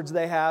leftover swords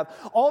they have,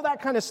 all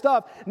that kind of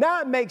stuff.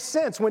 Now it makes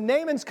sense. When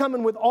Naaman's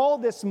coming with all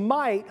this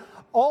might,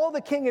 all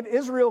the king of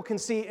Israel can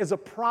see is a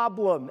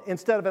problem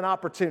instead of an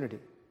opportunity.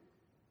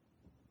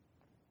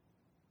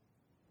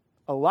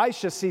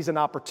 Elisha sees an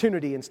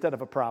opportunity instead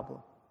of a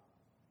problem.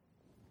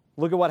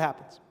 Look at what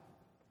happens.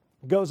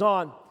 It goes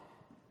on.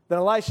 Then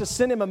Elisha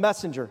sent him a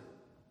messenger.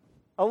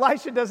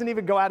 Elisha doesn't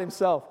even go out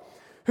himself.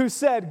 Who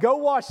said, go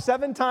wash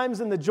 7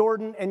 times in the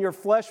Jordan and your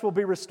flesh will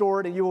be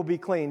restored and you will be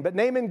clean. But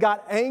Naaman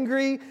got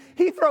angry.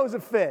 He throws a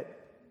fit.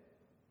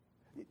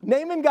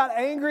 Naaman got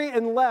angry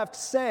and left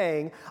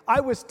saying, I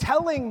was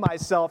telling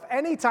myself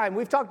anytime,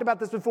 we've talked about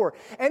this before,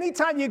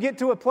 anytime you get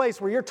to a place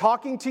where you're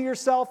talking to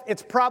yourself,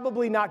 it's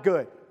probably not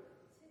good.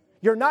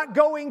 You're not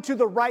going to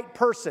the right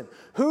person.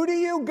 Who do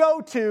you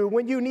go to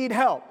when you need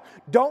help?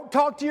 Don't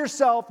talk to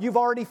yourself. You've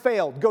already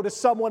failed. Go to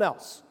someone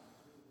else.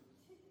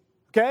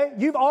 Okay?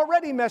 You've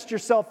already messed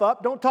yourself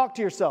up. Don't talk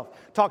to yourself.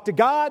 Talk to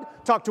God.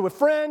 Talk to a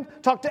friend.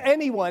 Talk to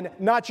anyone,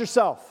 not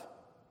yourself.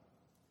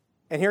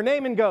 And here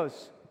Naaman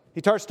goes. He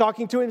starts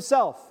talking to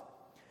himself.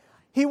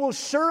 He will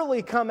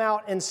surely come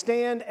out and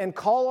stand and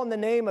call on the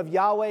name of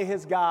Yahweh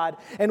his God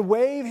and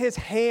wave his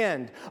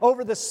hand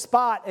over the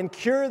spot and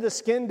cure the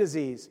skin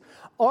disease.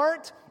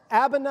 Aren't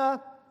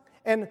Abana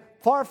and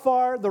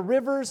Pharpar, the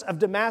rivers of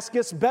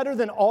Damascus, better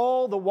than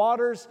all the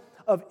waters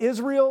of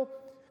Israel?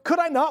 Could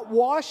I not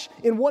wash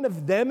in one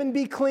of them and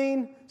be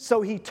clean?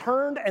 So he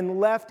turned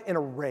and left in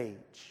a rage.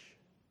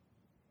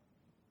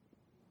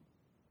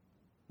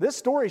 This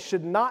story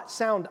should not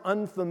sound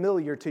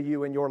unfamiliar to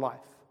you in your life,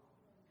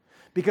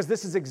 because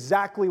this is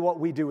exactly what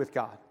we do with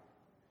God.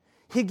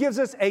 He gives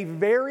us a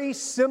very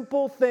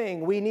simple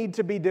thing we need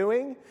to be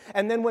doing,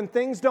 and then when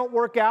things don't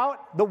work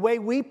out the way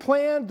we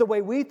planned, the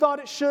way we thought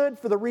it should,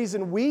 for the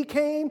reason we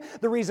came,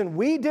 the reason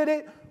we did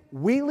it,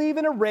 we leave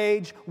in a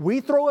rage, we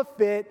throw a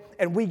fit,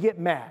 and we get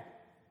mad.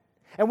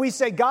 And we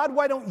say, God,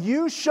 why don't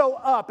you show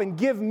up and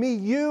give me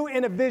you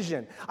in a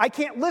vision? I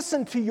can't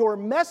listen to your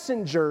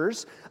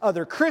messengers,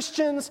 other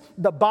Christians,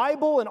 the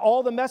Bible, and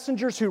all the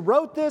messengers who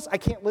wrote this. I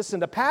can't listen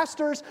to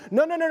pastors.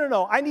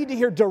 No. I need to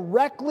hear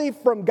directly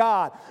from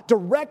God,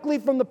 directly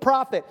from the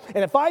prophet.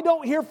 And if I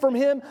don't hear from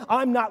him,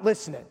 I'm not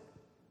listening.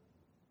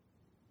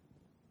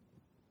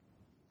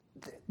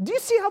 Do you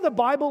see how the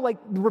Bible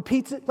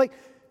repeats it?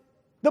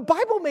 The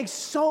Bible makes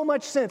so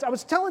much sense. I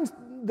was telling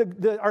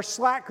our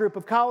Slack group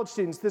of college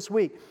students this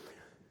week,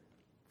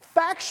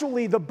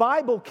 Factually, the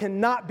Bible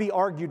cannot be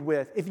argued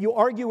with if you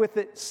argue with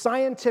it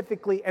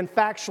scientifically and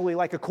factually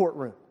like a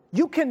courtroom.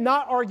 You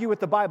cannot argue with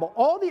the Bible.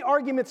 All the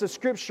arguments of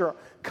Scripture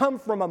come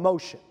from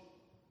emotion.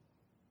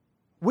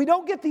 We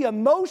don't get the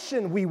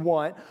emotion we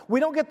want.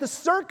 We don't get the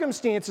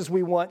circumstances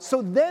we want.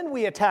 So then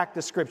we attack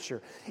the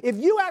Scripture. If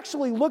you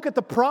actually look at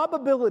the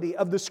probability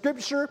of the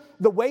Scripture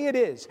the way it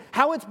is,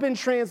 how it's been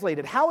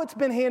translated, how it's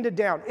been handed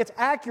down, its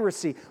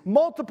accuracy,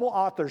 multiple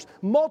authors,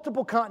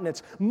 multiple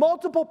continents,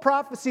 multiple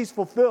prophecies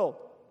fulfilled,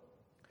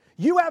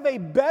 you have a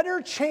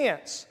better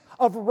chance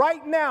of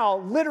right now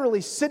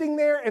literally sitting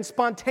there and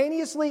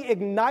spontaneously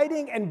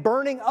igniting and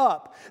burning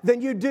up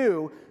than you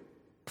do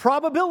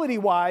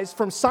probability-wise,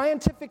 from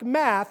scientific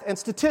math and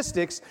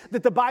statistics,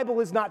 that the Bible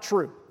is not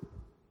true.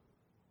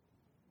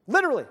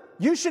 Literally,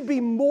 you should be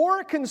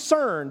more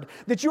concerned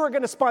that you are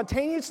going to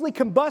spontaneously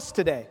combust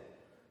today,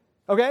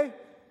 okay,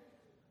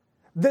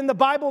 than the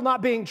Bible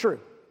not being true.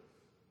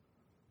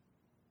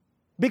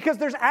 Because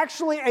there's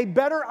actually a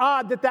better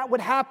odd that that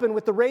would happen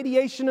with the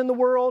radiation in the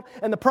world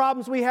and the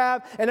problems we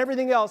have and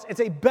everything else. It's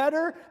a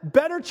better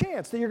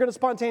chance that you're going to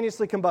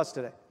spontaneously combust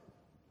today.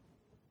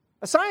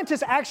 A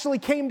scientist actually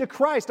came to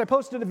Christ. I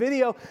posted a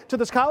video to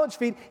this college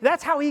feed.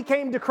 That's how he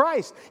came to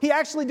Christ. He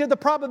actually did the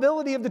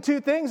probability of the two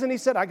things, and he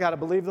said, I got to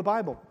believe the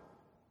Bible.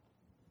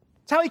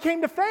 That's how he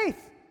came to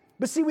faith.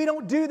 But see, we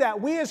don't do that.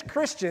 We as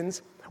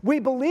Christians, we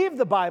believe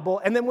the Bible,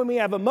 and then when we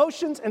have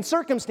emotions and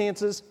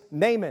circumstances,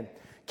 Naaman,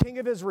 king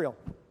of Israel,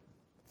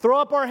 throw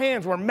up our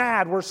hands. We're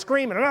mad. We're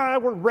screaming.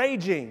 We're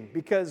raging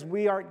because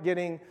we aren't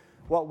getting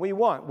what we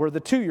want. We're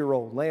the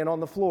 2-year-old laying on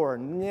the floor.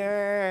 And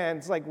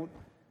it's like,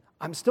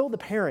 I'm still the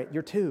parent,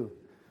 you're 2.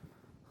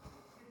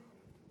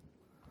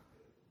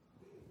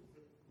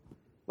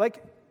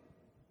 Like,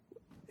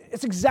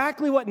 it's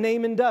exactly what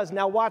Naaman does.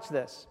 Now watch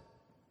this.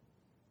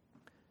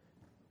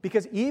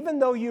 Because even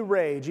though you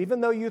rage,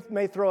 even though you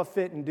may throw a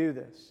fit and do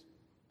this,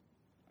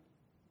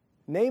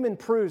 Naaman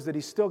proves that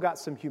he's still got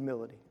some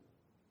humility.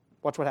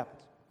 Watch what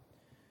happens.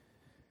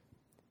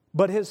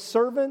 But his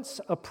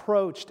servants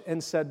approached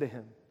and said to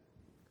him,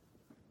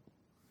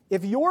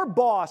 if your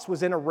boss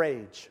was in a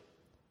rage,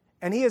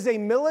 and he is a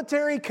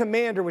military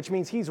commander, which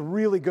means he's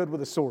really good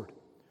with a sword.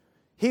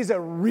 He's a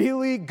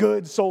really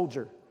good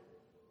soldier.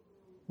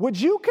 Would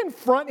you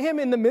confront him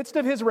in the midst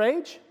of his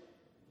rage?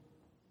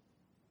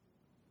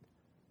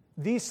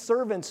 These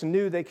servants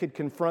knew they could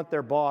confront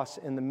their boss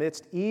in the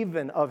midst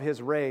even of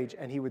his rage,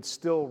 and he would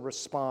still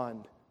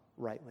respond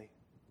rightly.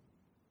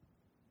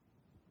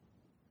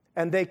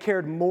 And they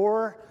cared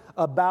more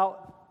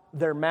about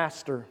their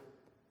master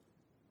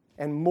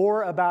and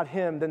more about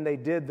him than they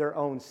did their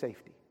own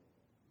safety.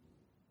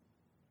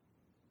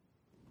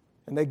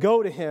 And they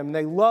go to him, and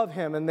they love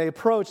him, and they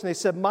approach, and they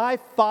said, my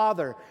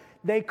father.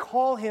 They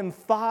call him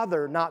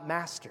father, not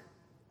master.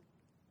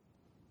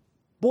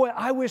 Boy,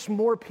 I wish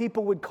more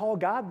people would call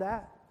God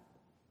that.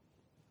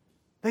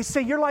 They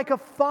say, you're like a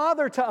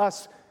father to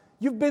us.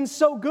 You've been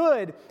so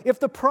good. If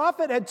the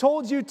prophet had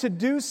told you to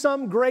do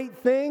some great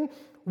thing,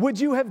 would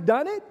you have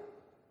done it?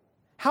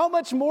 How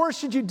much more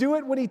should you do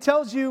it when he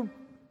tells you,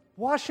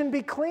 wash and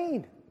be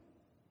clean?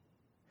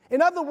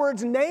 In other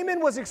words,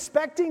 Naaman was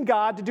expecting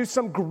God to do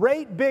some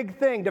great big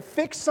thing, to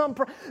fix some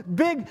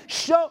big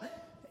show.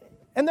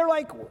 And they're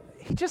like,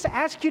 he just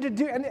asked you to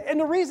do. And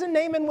the reason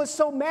Naaman was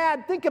so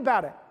mad, think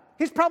about it.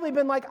 He's probably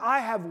been like, I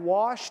have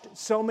washed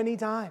so many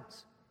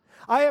times.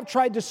 I have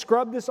tried to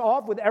scrub this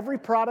off with every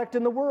product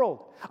in the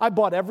world. I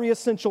bought every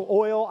essential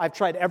oil. I've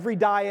tried every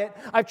diet.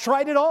 I've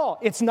tried it all.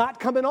 It's not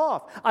coming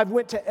off. I've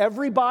went to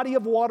every body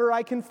of water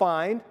I can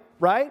find.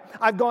 Right?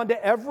 I've gone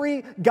to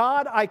every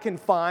God I can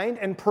find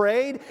and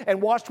prayed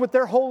and washed with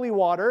their holy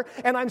water,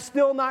 and I'm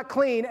still not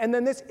clean. And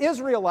then this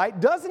Israelite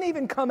doesn't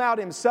even come out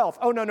himself.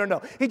 Oh,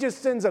 no. He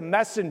just sends a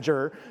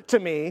messenger to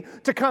me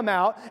to come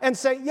out and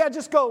say, yeah,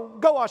 just go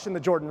wash in the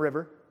Jordan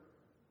River.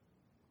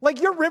 Like,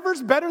 your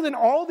river's better than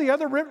all the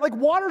other rivers. Like,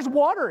 water's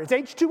water. It's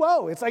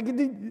H2O. It's like,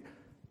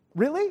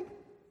 really?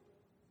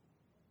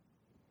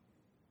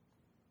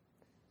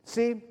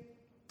 See,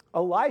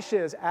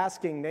 Elisha is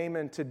asking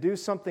Naaman to do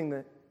something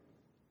that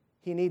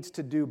he needs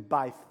to do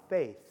by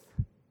faith,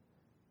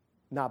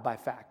 not by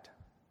fact.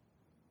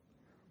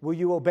 Will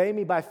you obey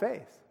me by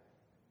faith?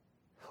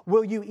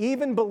 Will you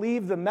even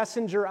believe the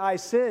messenger I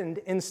send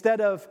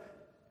instead of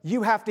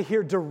you have to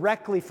hear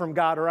directly from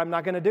God or I'm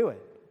not going to do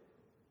it?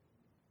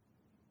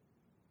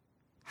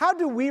 How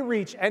do we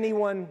reach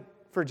anyone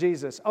for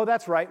Jesus? Oh,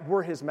 that's right,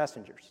 we're his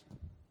messengers.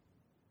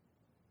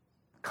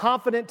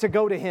 Confident to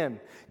go to him,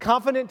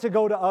 confident to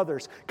go to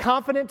others,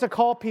 confident to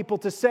call people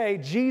to say,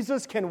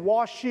 Jesus can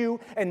wash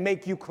you and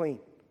make you clean.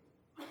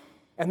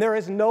 And there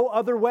is no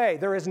other way.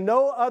 There is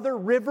no other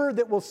river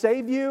that will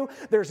save you.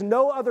 There's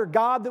no other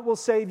God that will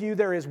save you.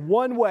 There is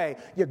one way.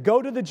 You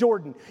go to the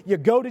Jordan, you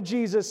go to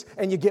Jesus,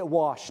 and you get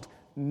washed.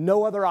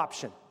 No other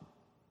option.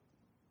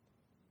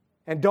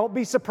 And don't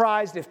be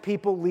surprised if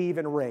people leave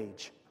in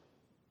rage.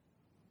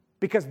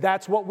 Because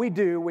that's what we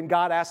do when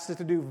God asks us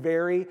to do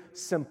very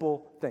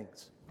simple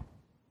things.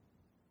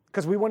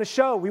 Because we want to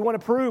show, we want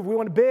to prove, we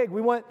want to big,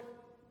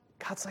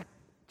 God's like,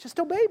 Just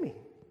obey me.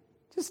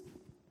 Just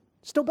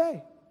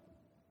obey.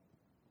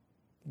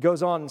 He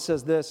goes on and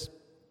says this.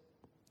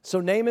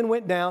 So Naaman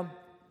went down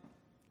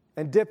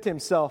and dipped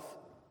himself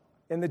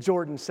in the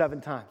Jordan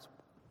 7 times.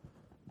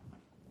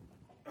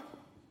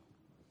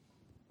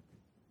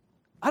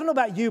 I don't know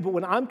about you, but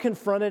when I'm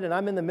confronted and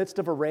I'm in the midst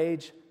of a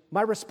rage,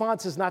 my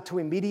response is not to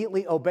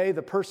immediately obey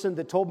the person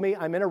that told me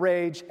I'm in a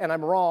rage and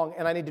I'm wrong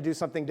and I need to do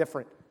something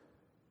different.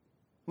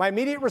 My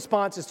immediate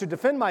response is to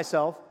defend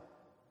myself,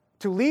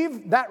 to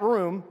leave that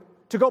room,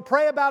 to go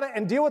pray about it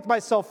and deal with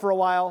myself for a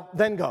while,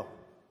 then go.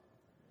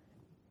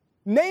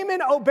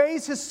 Naaman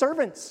obeys his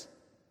servants.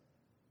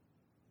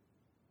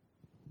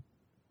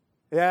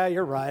 Yeah,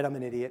 you're right, I'm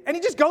an idiot. And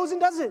he just goes and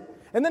does it.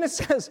 And then it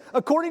says,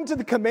 according to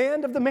the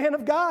command of the man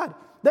of God.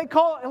 They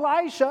call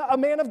Elisha a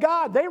man of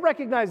God. They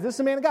recognize this is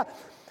a man of God.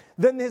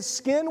 Then his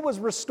skin was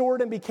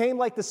restored and became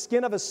like the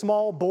skin of a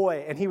small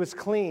boy, and he was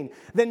clean.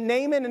 Then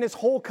Naaman and his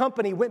whole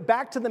company went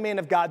back to the man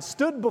of God,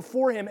 stood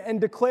before him, and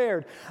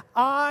declared,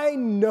 I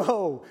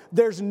know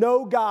there's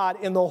no God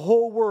in the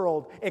whole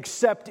world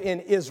except in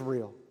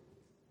Israel.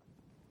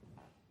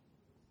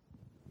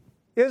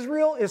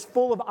 Israel is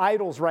full of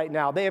idols right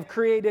now. They have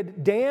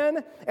created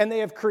Dan, and they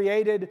have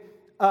created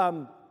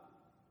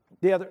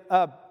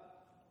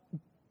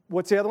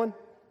what's the other one?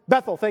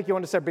 Bethel, thank you, I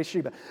want to say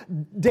Beersheba.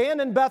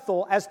 Dan and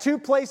Bethel as 2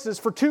 places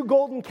for 2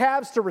 golden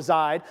calves to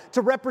reside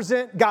to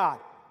represent God.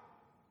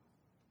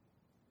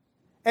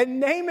 And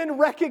Naaman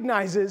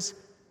recognizes,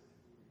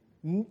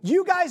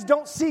 you guys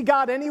don't see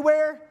God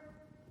anywhere,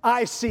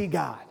 I see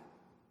God.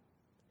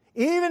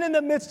 Even in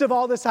the midst of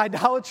all this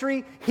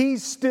idolatry,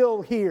 he's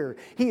still here.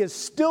 He is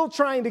still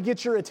trying to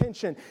get your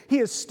attention. He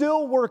is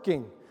still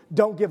working.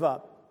 Don't give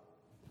up.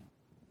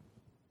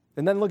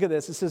 And then look at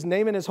this. It says,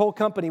 Naaman and his whole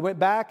company went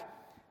back,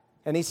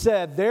 and he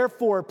said,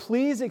 therefore,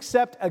 please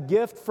accept a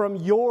gift from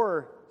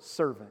your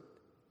servant.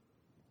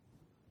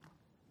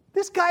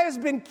 This guy has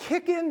been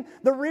kicking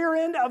the rear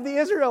end of the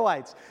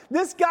Israelites.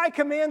 This guy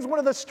commands one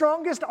of the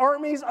strongest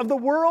armies of the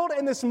world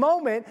in this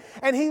moment,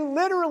 and he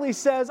literally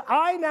says,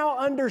 I now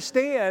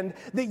understand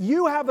that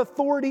you have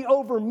authority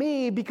over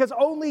me because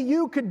only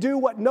you could do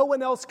what no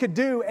one else could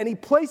do, and he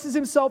places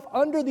himself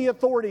under the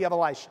authority of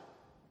Elisha.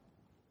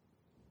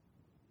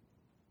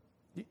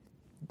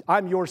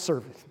 I'm your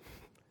servant.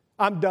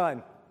 I'm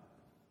done.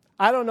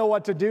 I don't know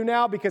what to do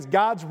now because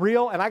God's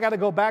real and I got to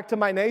go back to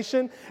my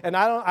nation and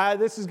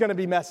this is going to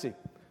be messy.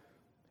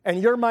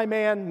 And you're my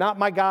man, not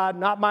my God,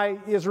 not my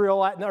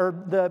Israelite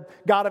or the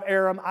God of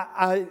Aram.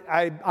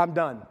 I'm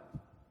done.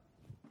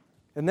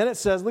 And then it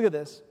says, look at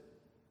this.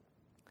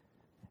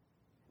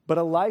 But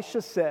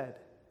Elisha said,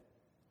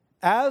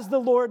 as the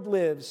Lord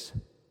lives,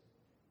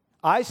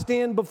 I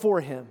stand before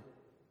him.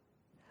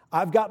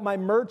 I've got my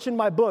merch and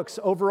my books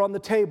over on the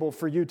table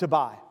for you to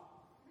buy.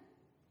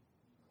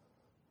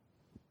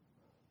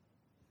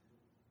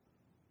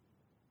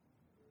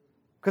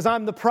 Because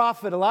I'm the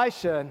prophet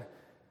Elisha, and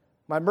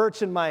my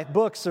merch and my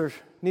books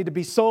need to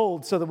be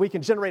sold so that we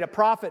can generate a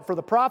profit for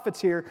the prophets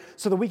here,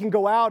 so that we can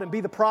go out and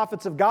be the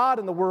prophets of God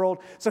in the world.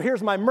 So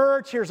here's my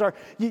merch. Here's our.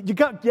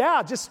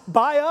 Just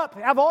buy up.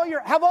 Have all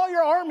your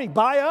army.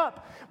 Buy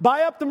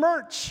up the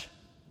merch.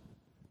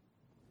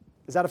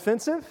 Is that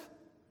offensive?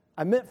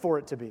 I meant for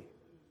it to be.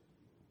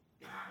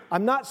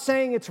 I'm not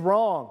saying it's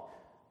wrong,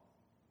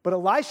 but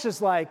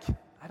Elisha's like,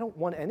 I don't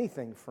want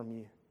anything from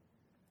you.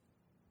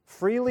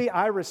 Freely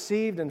I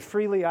received and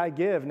freely I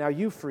give. Now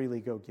you freely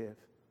go give.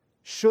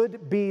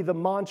 Should be the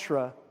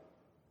mantra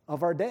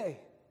of our day.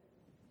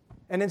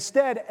 And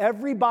instead,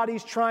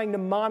 everybody's trying to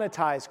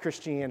monetize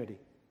Christianity.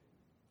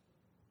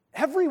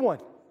 Everyone.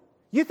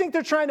 You think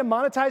they're trying to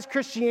monetize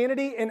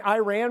Christianity in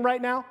Iran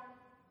right now?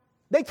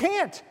 They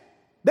can't.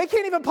 They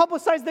can't even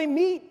publicize they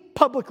meet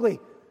publicly.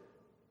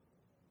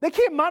 They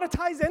can't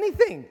monetize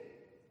anything.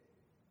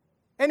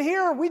 And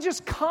here we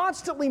just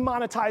constantly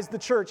monetize the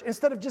church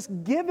instead of just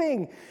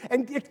giving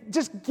and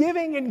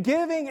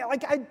giving.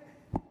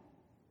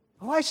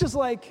 Elisha's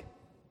like,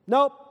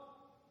 nope.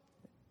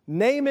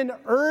 Naaman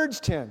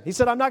urged him. He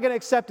said, I'm not going to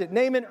accept it.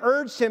 Naaman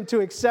urged him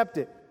to accept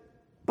it,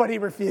 but he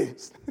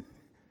refused.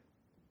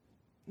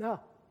 No.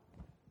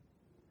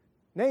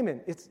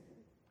 Naaman, it's.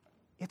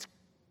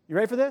 You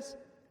ready for this?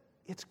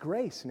 It's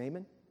grace,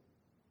 Naaman.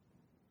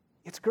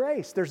 It's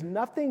grace. There's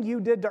nothing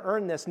you did to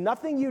earn this,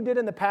 nothing you did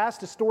in the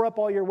past to store up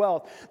all your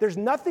wealth. There's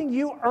nothing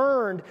you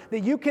earned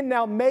that you can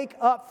now make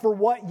up for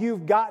what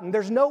you've gotten.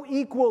 There's no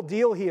equal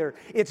deal here.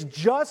 It's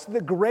just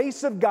the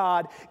grace of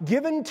God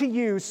given to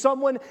you,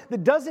 someone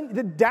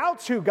that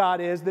doubts who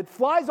God is, that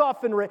flies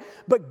off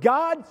but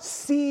God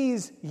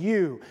sees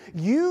you.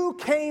 You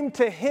came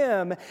to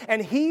him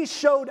and he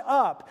showed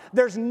up.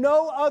 There's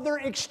no other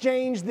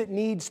exchange that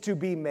needs to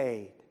be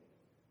made.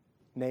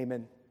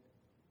 Naaman,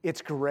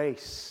 it's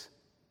grace.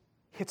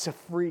 It's a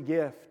free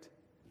gift.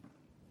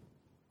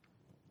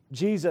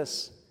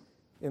 Jesus,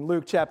 in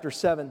Luke chapter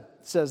 7,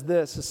 says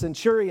this, a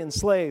centurion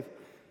slave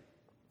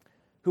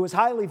who was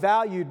highly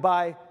valued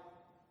by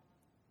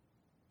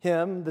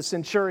him, the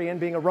centurion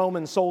being a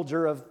Roman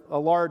soldier of a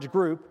large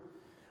group,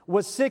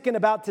 was sick and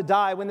about to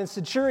die. When the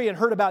centurion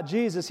heard about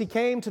Jesus, he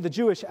came to the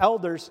Jewish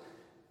elders,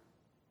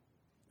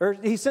 or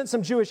he sent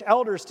some Jewish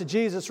elders to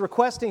Jesus,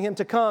 requesting him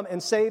to come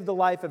and save the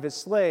life of his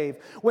slave.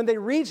 When they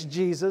reached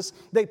Jesus,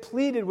 they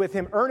pleaded with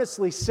him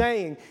earnestly,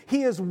 saying,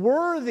 "He is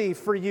worthy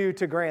for you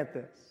to grant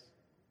this,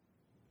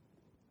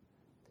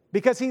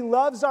 because he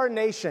loves our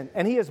nation,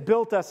 and he has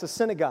built us a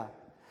synagogue."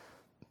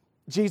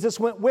 Jesus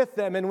went with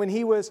them, and when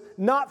he was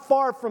not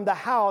far from the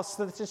house,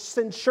 the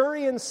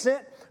centurion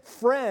sent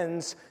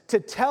friends to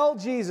tell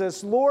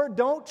Jesus, "Lord,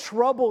 don't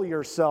trouble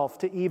yourself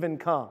to even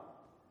come,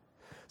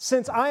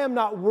 since I am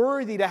not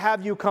worthy to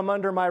have you come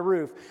under my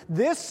roof."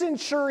 This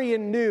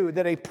centurion knew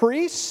that a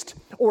priest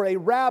or a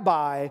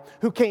rabbi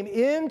who came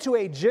into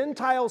a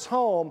Gentile's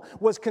home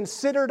was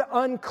considered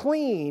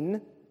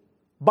unclean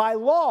by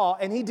law,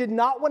 and he did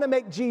not want to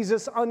make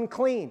Jesus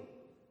unclean.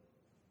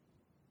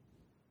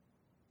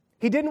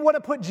 He didn't want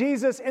to put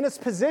Jesus in a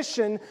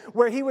position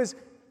where he was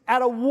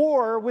at a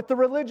war with the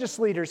religious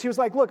leaders. He was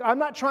like, "Look, I'm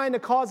not trying to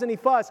cause any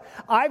fuss.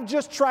 I've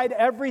just tried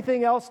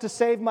everything else to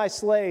save my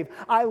slave.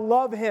 I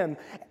love him.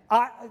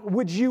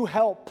 Would you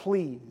help,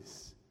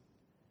 please?"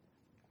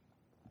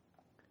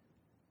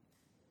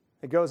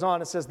 It goes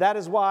on, it says, "That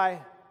is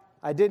why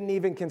I didn't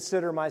even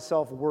consider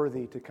myself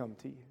worthy to come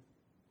to you."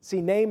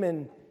 See,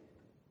 Naaman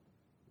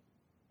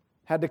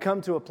had to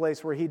come to a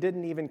place where he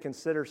didn't even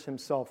consider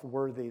himself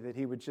worthy, that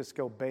he would just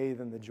go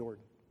bathe in the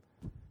Jordan.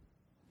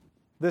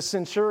 The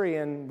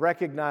centurion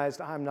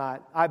recognized,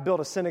 I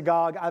built a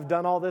synagogue, I've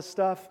done all this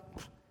stuff.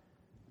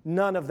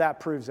 None of that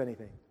proves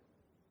anything.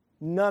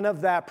 None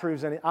of that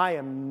proves anything. I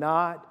am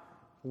not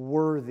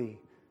worthy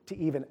to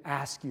even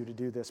ask you to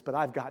do this, but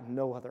I've got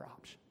no other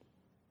option.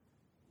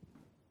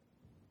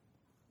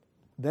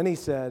 Then he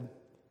said,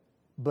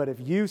 "But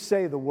if you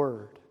say the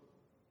word,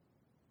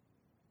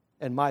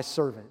 and my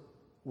servant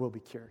will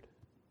be cured."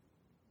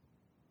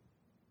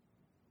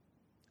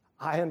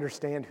 I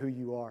understand who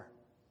you are.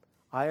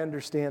 I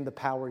understand the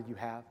power you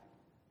have.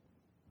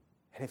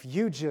 And if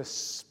you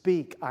just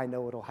speak, I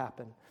know it'll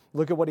happen.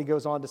 Look at what he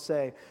goes on to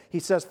say. He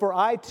says, "For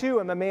I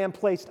too am a man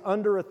placed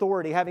under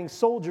authority, having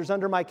soldiers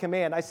under my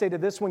command. I say to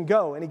this one,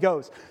 go, and he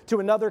goes. To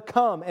another,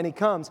 come, and he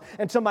comes.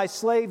 And to my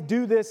slave,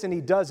 do this, and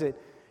he does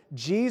it."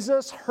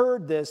 Jesus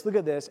heard this, look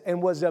at this,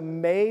 and was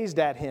amazed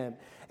at him.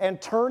 And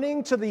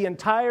turning to the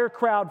entire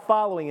crowd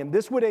following him,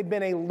 this would have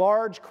been a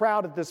large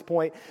crowd at this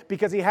point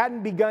because he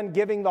hadn't begun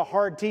giving the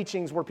hard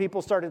teachings where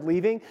people started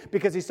leaving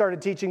because he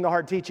started teaching the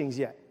hard teachings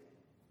yet.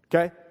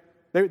 Okay?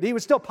 He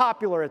was still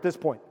popular at this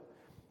point.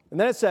 And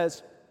then it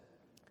says,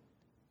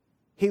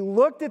 he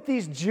looked at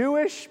these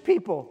Jewish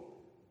people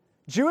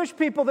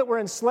that were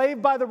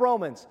enslaved by the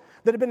Romans,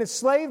 that had been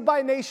enslaved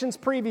by nations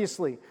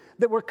previously,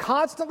 that were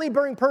constantly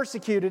being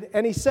persecuted,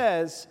 and he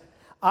says,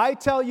 "I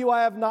tell you,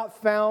 I have not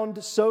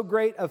found so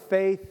great a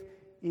faith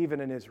even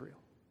in Israel."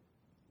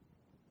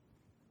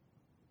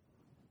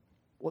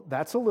 Well,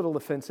 that's a little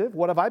offensive.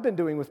 What have I been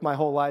doing with my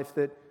whole life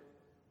that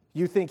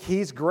you think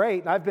he's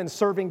great? I've been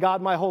serving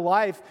God my whole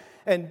life,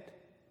 and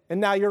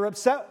now you're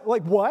upset?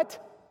 Like, what?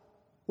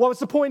 Well, what's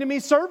the point of me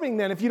serving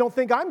then if you don't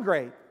think I'm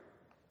great?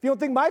 If you don't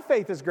think my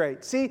faith is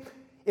great? See,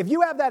 if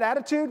you have that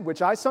attitude,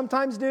 which I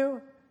sometimes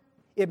do,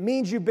 it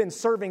means you've been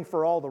serving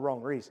for all the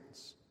wrong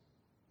reasons.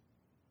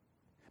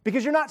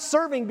 Because you're not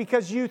serving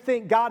because you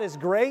think God is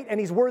great and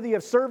he's worthy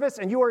of service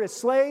and you are his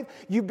slave.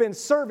 You've been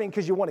serving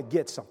because you want to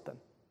get something.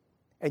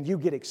 And you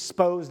get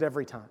exposed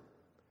every time.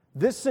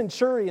 This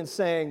centurion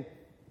saying,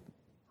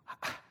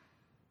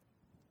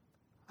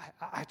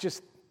 I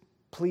just,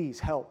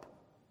 please help.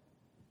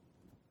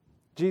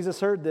 Jesus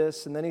heard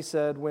this, and then he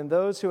said, when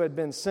those who had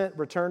been sent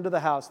returned to the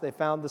house, they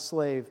found the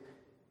slave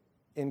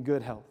in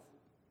good health.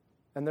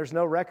 And there's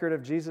no record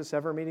of Jesus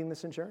ever meeting the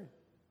centurion.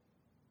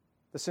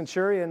 The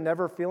centurion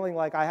never feeling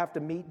like I have to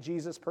meet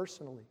Jesus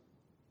personally.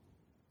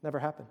 Never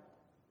happened.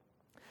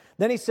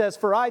 Then he says,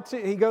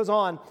 he goes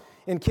on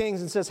in Kings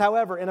and says,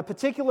 however, in a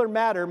particular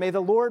matter, may the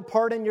Lord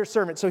pardon your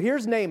servant. So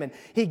here's Naaman.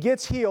 He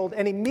gets healed,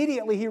 and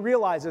immediately he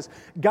realizes,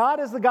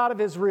 God is the God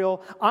of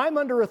Israel. I'm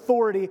under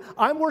authority.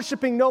 I'm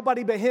worshiping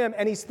nobody but him.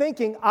 And he's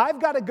thinking, I've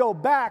got to go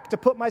back to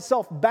put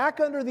myself back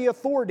under the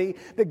authority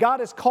that God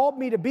has called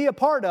me to be a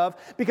part of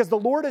because the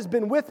Lord has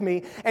been with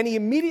me. And he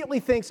immediately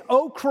thinks,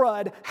 oh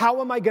crud,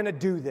 how am I going to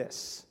do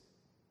this?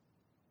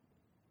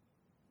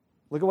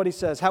 Look at what he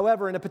says.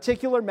 However, in a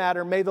particular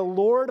matter, may the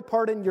Lord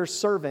pardon your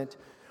servant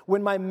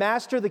when my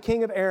master, the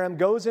king of Aram,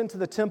 goes into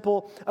the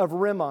temple of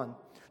Rimmon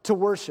to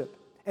worship.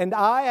 And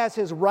I, as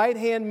his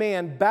right-hand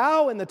man,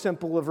 bow in the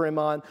temple of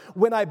Rimmon.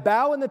 When I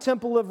bow in the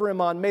temple of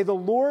Rimmon, may the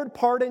Lord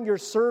pardon your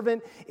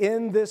servant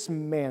in this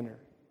manner,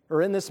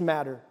 or in this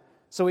matter.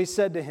 So he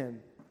said to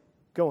him,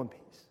 go in peace.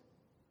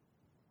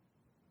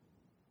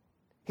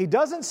 He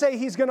doesn't say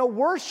he's going to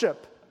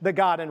worship the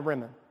God in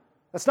Rimmon.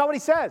 That's not what he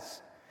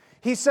says.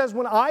 He says,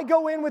 when I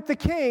go in with the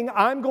king,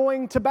 I'm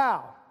going to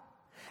bow.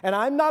 And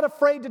I'm not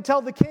afraid to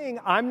tell the king,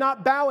 I'm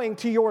not bowing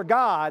to your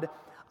God.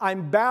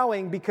 I'm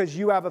bowing because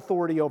you have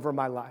authority over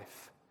my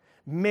life.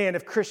 Man,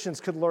 if Christians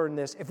could learn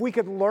this, if we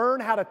could learn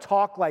how to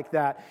talk like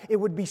that, it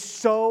would be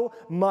so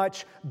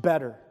much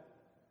better.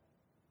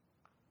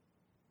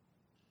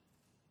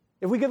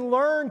 If we could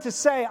learn to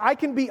say, I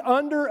can be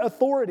under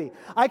authority.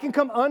 I can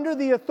come under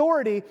the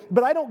authority,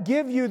 but I don't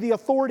give you the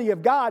authority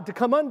of God to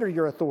come under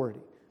your authority.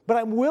 But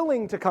I'm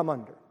willing to come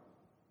under.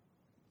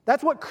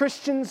 That's what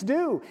Christians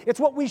do. It's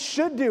what we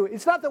should do.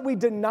 It's not that we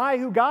deny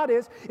who God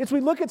is. It's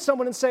we look at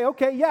someone and say,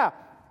 okay, yeah,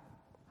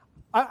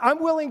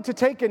 I'm willing to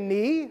take a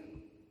knee,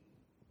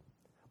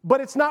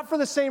 but it's not for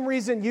the same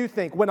reason you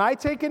think. When I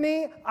take a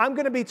knee, I'm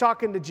going to be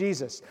talking to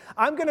Jesus.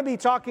 I'm going to be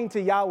talking to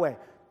Yahweh,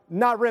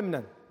 not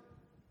Remnant.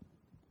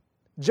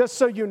 Just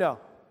so you know.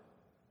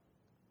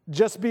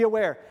 Just be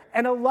aware.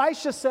 And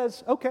Elisha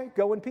says, okay,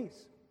 go in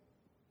peace.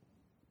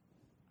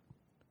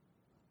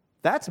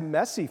 That's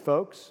messy,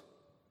 folks.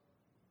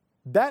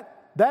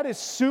 That is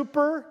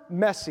super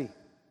messy.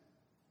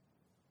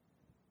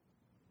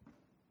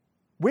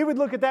 We would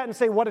look at that and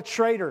say, what a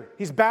traitor.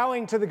 He's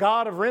bowing to the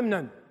God of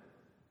Remnant.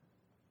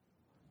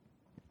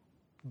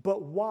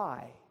 But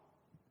why?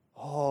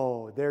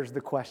 Oh, there's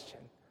the question.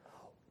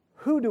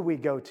 Who do we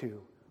go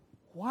to?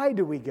 Why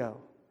do we go?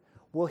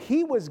 Well,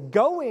 he was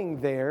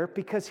going there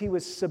because he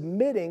was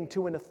submitting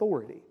to an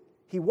authority.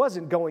 He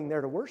wasn't going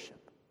there to worship.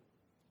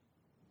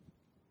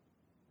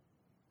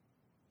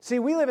 See,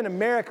 we live in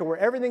America where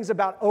everything's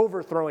about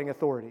overthrowing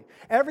authority.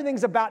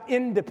 Everything's about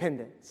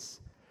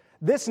independence.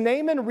 This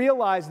Naaman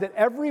realized that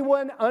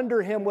everyone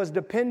under him was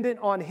dependent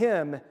on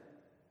him,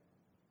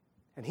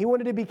 and he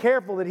wanted to be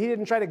careful that he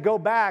didn't try to go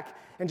back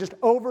and just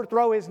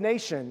overthrow his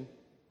nation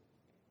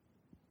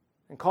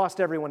and cost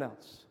everyone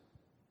else.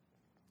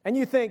 And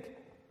you think,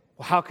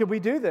 well, how could we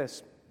do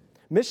this?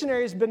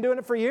 Missionaries have been doing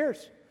it for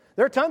years.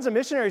 There are tons of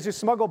missionaries who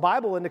smuggle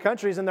Bible into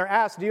countries, and they're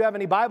asked, do you have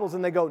any Bibles?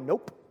 And they go,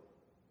 nope.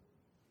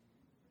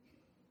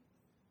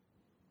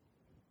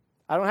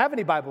 I don't have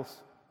any Bibles.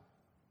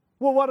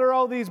 Well, what are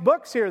all these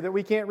books here that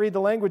we can't read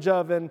the language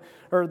of,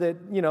 or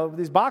that,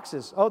 these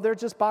boxes? Oh, they're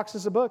just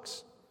boxes of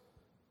books.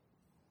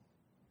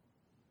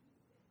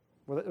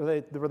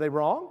 Were they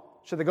wrong?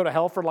 Should they go to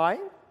hell for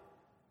lying?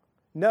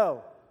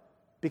 No,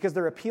 because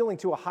they're appealing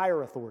to a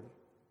higher authority.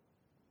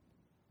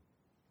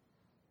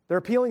 They're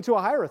appealing to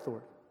a higher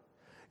authority.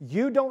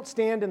 You don't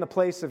stand in the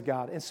place of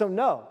God. And so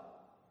no,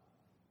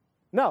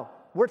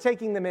 we're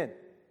taking them in.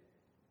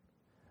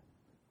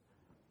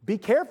 Be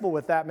careful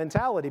with that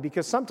mentality,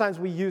 because sometimes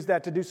we use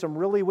that to do some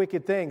really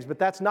wicked things, but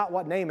that's not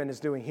what Naaman is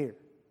doing here.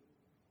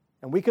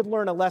 And we could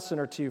learn a lesson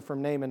or two from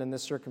Naaman in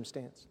this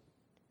circumstance.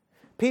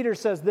 Peter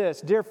says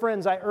this, "Dear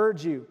friends, I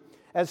urge you,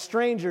 as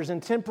strangers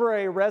and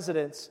temporary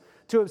residents,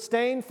 to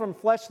abstain from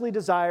fleshly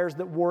desires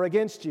that war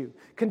against you.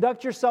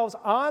 Conduct yourselves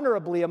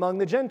honorably among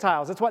the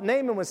Gentiles." That's what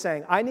Naaman was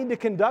saying. I need to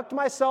conduct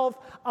myself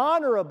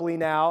honorably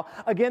now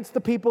against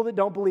the people that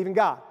don't believe in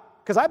God.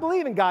 Because I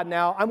believe in God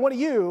now. I'm one of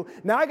you.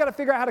 Now I got to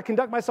figure out how to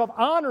conduct myself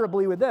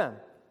honorably with them.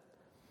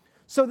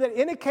 So that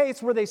in a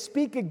case where they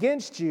speak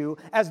against you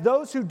as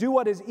those who do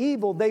what is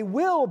evil, they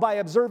will, by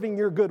observing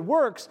your good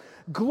works,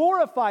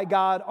 glorify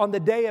God on the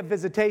day of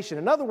visitation.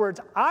 In other words,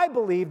 I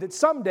believe that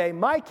someday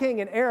my king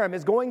in Aram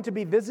is going to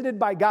be visited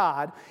by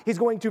God. He's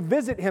going to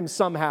visit him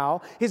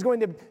somehow. He's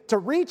going to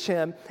reach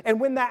him. And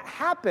when that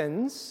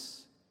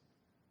happens,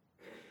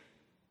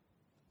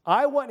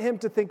 I want him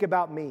to think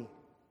about me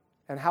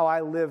and how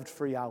I lived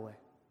for Yahweh.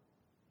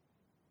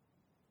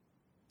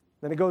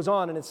 Then it goes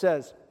on and it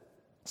says,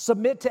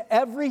 submit to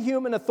every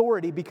human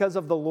authority because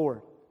of the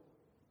Lord.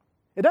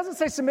 It doesn't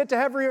say submit to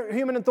every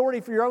human authority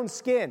for your own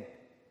skin.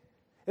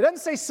 It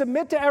doesn't say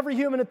submit to every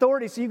human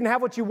authority so you can have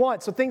what you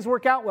want, so things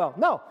work out well.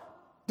 No,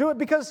 do it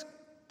because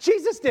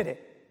Jesus did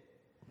it.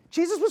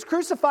 Jesus was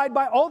crucified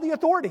by all the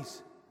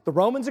authorities. The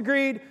Romans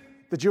agreed,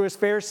 the Jewish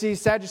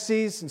Pharisees,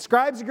 Sadducees, and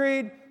scribes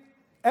agreed.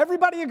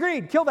 Everybody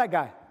agreed, kill that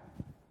guy.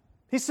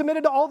 He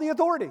submitted to all the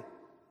authority.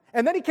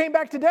 And then he came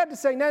back to dead to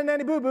say, nanny,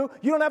 nanny, boo-boo,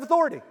 you don't have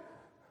authority.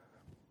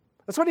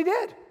 That's what he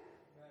did.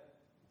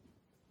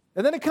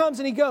 And then it comes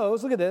and he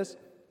goes, look at this.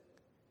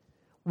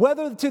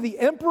 Whether to the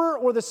emperor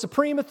or the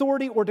supreme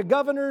authority or to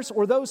governors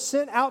or those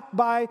sent out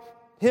by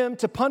him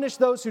to punish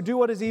those who do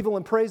what is evil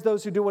and praise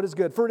those who do what is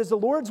good. For it is the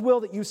Lord's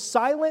will that you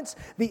silence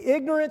the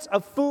ignorance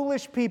of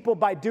foolish people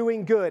by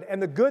doing good.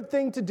 And the good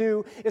thing to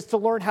do is to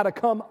learn how to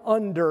come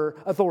under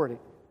authority.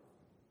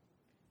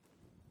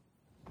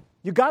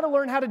 You got to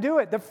learn how to do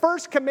it. The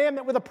first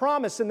commandment with a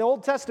promise in the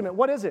Old Testament,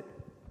 what is it?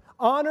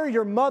 Honor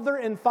your mother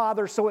and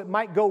father so it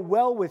might go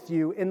well with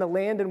you in the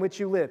land in which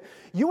you live.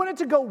 You want it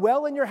to go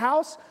well in your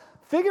house?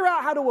 Figure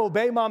out how to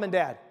obey mom and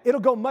dad. It'll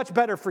go much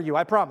better for you,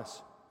 I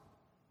promise.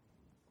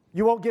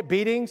 You won't get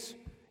beatings.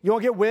 You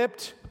won't get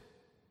whipped.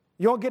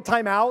 You won't get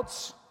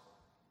timeouts.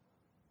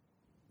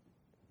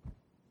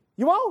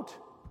 You won't.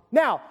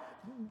 Now,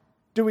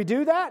 do we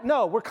do that?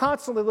 No, we're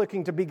constantly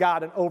looking to be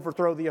God and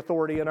overthrow the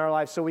authority in our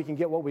life so we can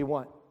get what we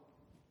want.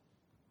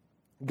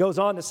 It goes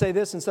on to say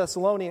this in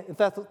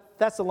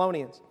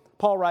Thessalonians.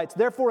 Paul writes,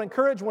 therefore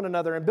encourage one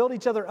another and build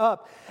each other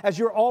up as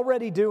you're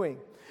already doing.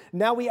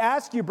 Now we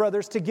ask you,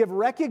 brothers, to give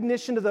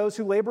recognition to those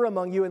who labor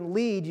among you and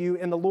lead you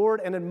in the Lord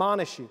and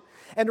admonish you,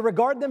 and to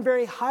regard them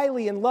very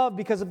highly in love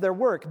because of their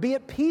work. Be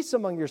at peace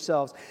among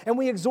yourselves. And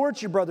we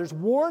exhort you, brothers,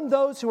 warn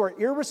those who are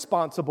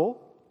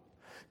irresponsible,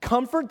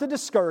 comfort the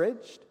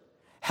discouraged,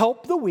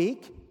 help the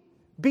weak,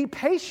 be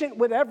patient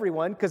with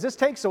everyone, because this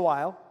takes a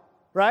while,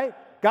 right?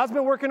 God's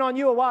been working on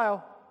you a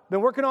while,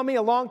 been working on me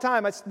a long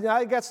time.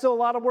 I got still a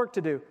lot of work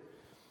to do.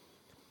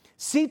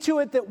 See to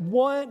it that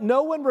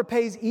no one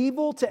repays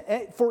evil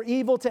for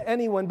evil to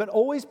anyone, but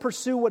always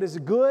pursue what is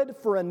good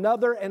for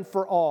another and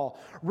for all.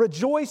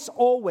 Rejoice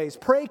always,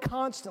 pray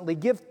constantly,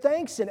 give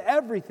thanks in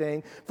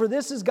everything, for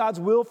this is God's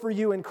will for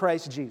you in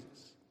Christ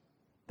Jesus.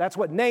 That's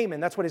what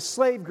Naaman, that's what his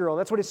slave girl,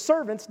 that's what his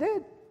servants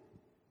did.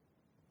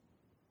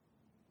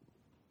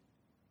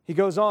 He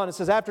goes on and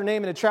says, after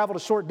Naaman had traveled a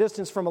short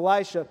distance from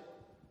Elisha,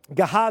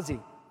 Gehazi,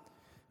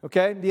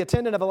 the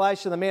attendant of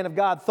Elisha, the man of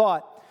God,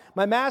 thought,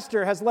 my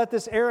master has let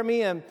this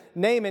Aramean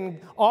Naaman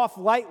off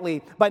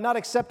lightly by not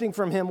accepting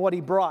from him what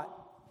he brought.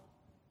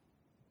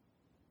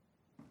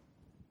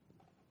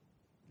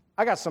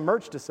 I got some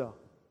merch to sell.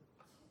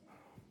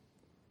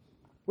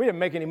 We didn't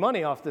make any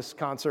money off this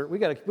concert. We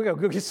got to go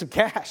get some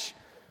cash.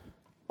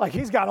 Like,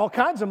 he's got all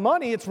kinds of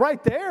money. It's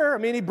right there. I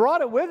mean, he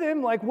brought it with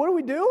him. Like, what are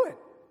we doing?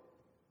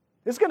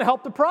 It's going to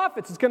help the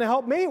prophets. It's going to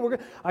help me.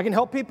 I can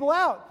help people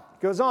out.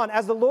 Goes on,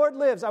 as the Lord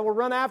lives, I will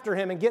run after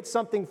him and get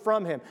something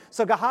from him.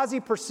 So Gehazi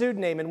pursued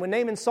Naaman. When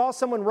Naaman saw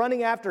someone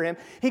running after him,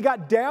 he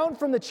got down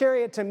from the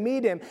chariot to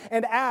meet him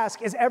and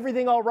ask, is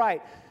everything all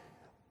right?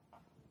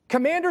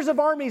 Commanders of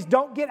armies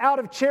don't get out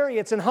of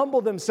chariots and humble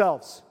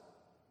themselves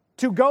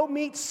to go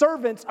meet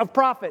servants of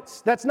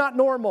prophets. That's not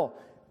normal.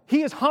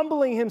 He is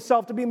humbling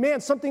himself to be, man,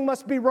 something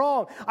must be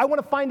wrong. I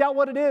want to find out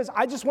what it is.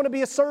 I just want to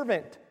be a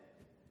servant.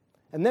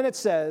 And then it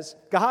says,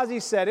 Gehazi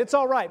said, it's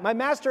all right. My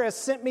master has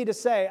sent me to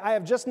say, I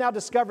have just now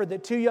discovered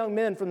that 2 young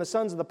men from the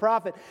sons of the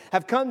prophet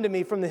have come to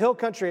me from the hill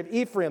country of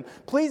Ephraim.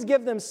 Please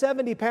give them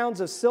 70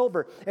 pounds of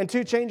silver and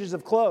 2 changes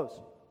of clothes.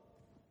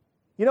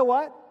 You know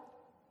what?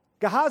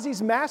 Gehazi's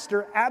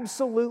master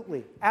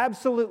absolutely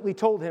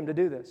told him to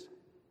do this.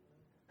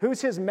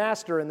 Who's his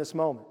master in this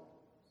moment?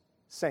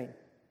 Satan.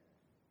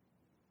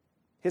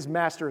 His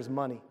master is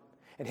money.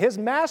 And his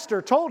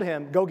master told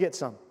him, go get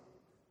some.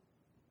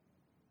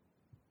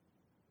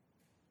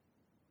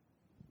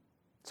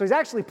 So he's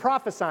actually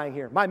prophesying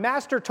here. My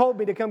master told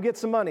me to come get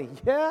some money.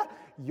 Yeah,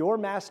 your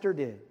master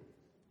did.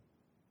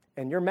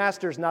 And your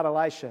master is not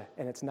Elisha,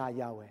 and it's not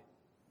Yahweh.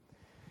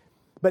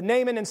 But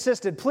Naaman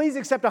insisted, please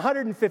accept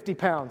 150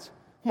 pounds.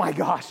 My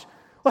gosh.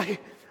 No.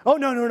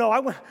 I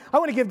want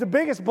to give the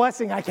biggest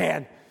blessing I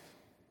can.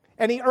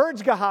 And he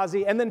urged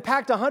Gehazi and then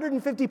packed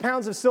 150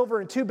 pounds of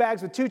silver in 2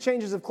 bags with 2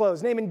 changes of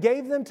clothes. Naaman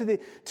gave them to the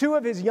 2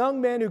 of his young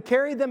men who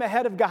carried them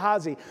ahead of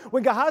Gehazi.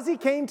 When Gehazi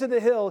came to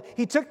the hill,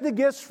 he took the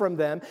gifts from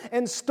them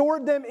and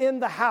stored them in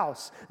the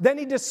house. Then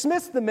he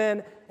dismissed the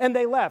men and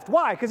they left.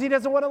 Why? Because he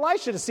doesn't want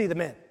Elisha to see the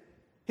men.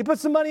 He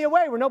puts the money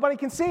away where nobody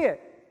can see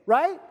it,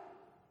 right?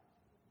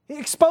 He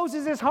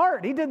exposes his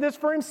heart. He did this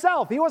for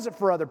himself. He wasn't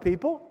for other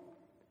people.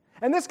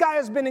 And this guy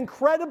has been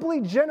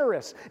incredibly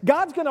generous.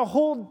 God's going to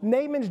hold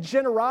Naaman's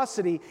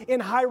generosity in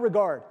high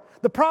regard.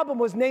 The problem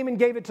was Naaman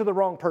gave it to the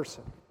wrong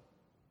person.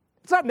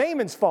 It's not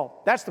Naaman's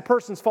fault. That's the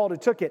person's fault who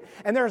took it.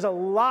 And there's a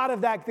lot of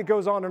that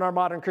goes on in our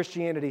modern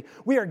Christianity.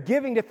 We are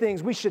giving to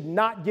things we should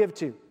not give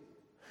to.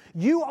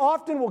 You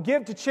often will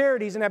give to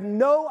charities and have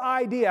no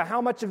idea how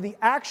much of the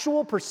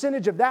actual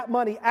percentage of that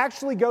money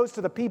actually goes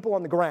to the people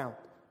on the ground.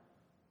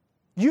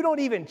 You don't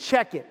even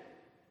check it.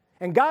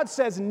 And God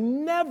says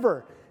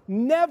never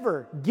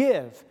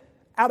give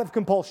out of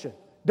compulsion.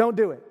 Don't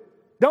do it.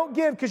 Don't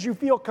give because you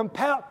feel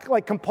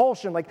like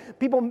compulsion. Like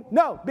people,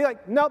 no. Be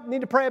like, nope,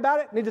 need to pray about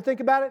it, need to think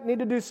about it, need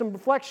to do some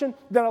reflection,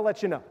 then I'll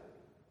let you know.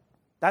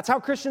 That's how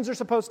Christians are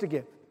supposed to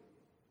give.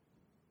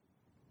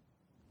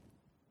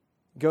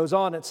 Goes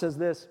on, it says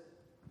this.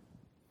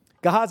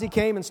 Gehazi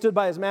came and stood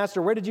by his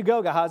master. Where did you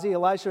go, Gehazi?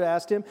 Elisha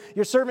asked him.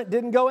 Your servant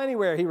didn't go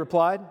anywhere, he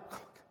replied.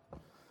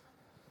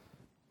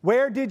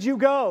 Where did you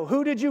go?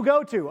 Who did you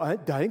go to? I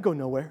didn't go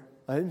nowhere.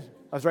 I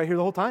was right here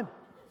the whole time.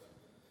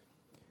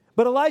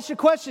 But Elisha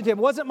questioned him,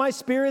 wasn't my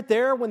spirit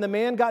there when the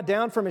man got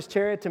down from his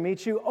chariot to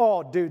meet you?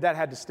 Oh, dude, that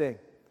had to sting.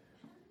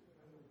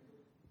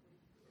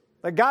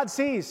 Like God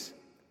sees.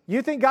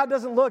 You think God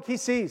doesn't look? He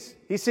sees.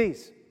 He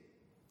sees.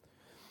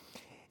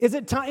 Is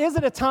it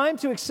a time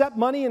to accept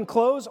money and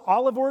clothes,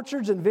 olive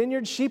orchards and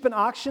vineyards, sheep and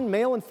oxen,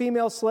 male and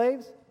female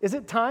slaves? Is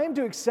it time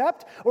to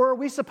accept, or are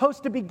we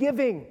supposed to be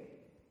giving?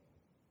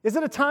 Is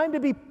it a time to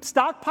be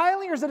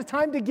stockpiling, or is it a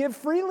time to give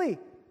freely?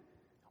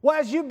 Well,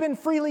 as you've been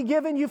freely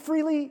given, you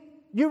freely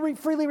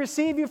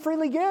receive, you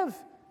freely give.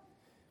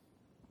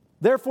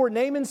 Therefore,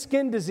 Naaman's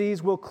skin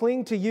disease will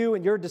cling to you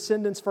and your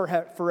descendants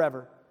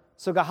forever.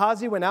 So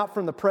Gehazi went out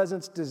from the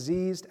presence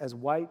diseased as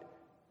white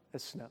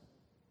as snow.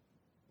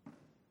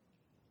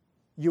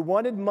 You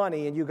wanted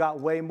money and you got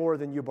way more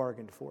than you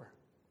bargained for.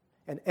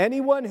 And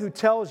anyone who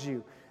tells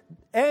you,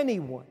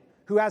 anyone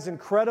who has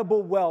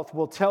incredible wealth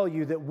will tell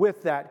you that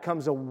with that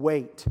comes a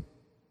weight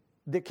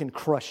that can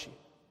crush you.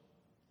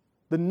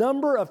 The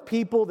number of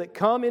people that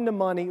come into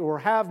money or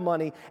have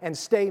money and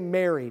stay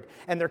married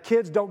and their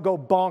kids don't go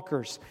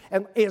bonkers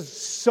and is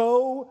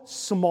so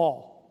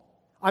small.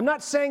 I'm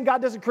not saying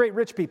God doesn't create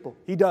rich people.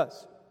 He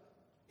does.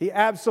 He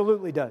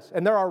absolutely does.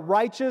 And there are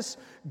righteous,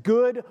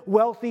 good,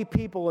 wealthy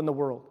people in the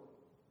world.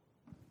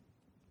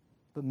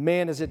 But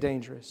man, is it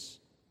dangerous.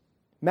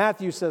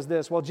 Matthew says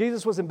this, while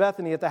Jesus was in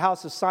Bethany at the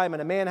house of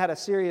Simon, a man had a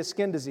serious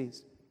skin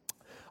disease.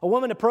 A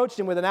woman approached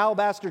him with an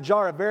alabaster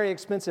jar of very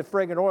expensive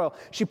fragrant oil.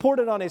 She poured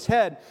it on his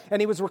head,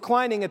 and he was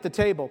reclining at the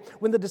table.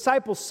 When the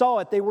disciples saw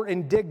it, they were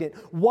indignant.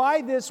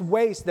 Why this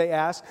waste, they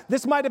asked.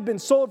 This might have been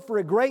sold for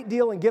a great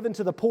deal and given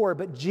to the poor.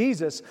 But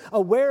Jesus,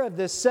 aware of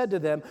this, said to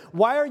them,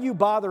 why are you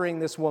bothering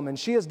this woman?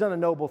 She has done a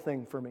noble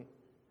thing for me.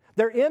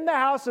 They're in the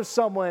house of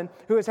someone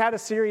who has had a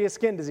serious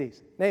skin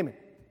disease. Naaman,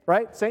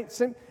 right?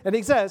 And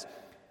he says,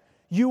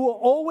 you will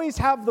always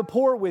have the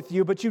poor with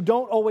you, but you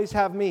don't always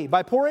have me.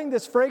 By pouring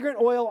this fragrant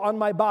oil on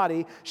my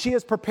body, she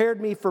has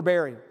prepared me for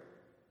burial.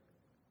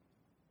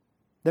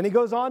 Then he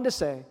goes on to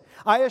say,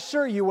 I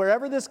assure you,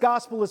 wherever this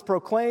gospel is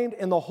proclaimed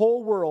in the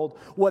whole world,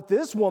 what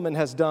this woman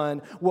has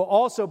done will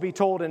also be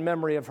told in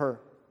memory of her.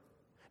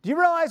 Do you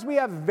realize we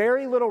have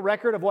very little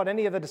record of what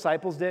any of the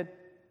disciples did?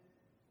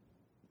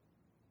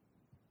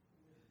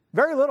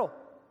 Very little.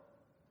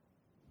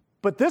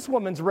 But this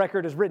woman's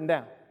record is written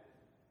down.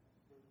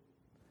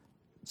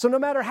 So no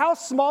matter how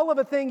small of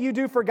a thing you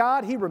do for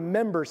God, He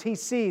remembers, He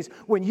sees.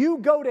 When you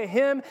go to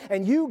Him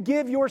and you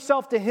give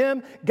yourself to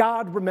Him,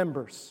 God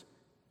remembers.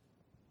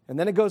 And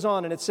then it goes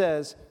on and it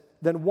says,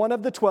 then one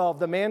of the 12,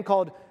 the man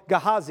called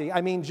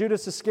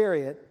Judas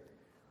Iscariot,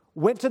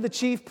 went to the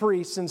chief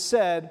priests and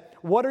said,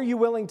 what are you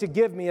willing to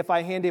give me if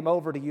I hand him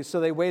over to you? So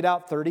they weighed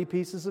out 30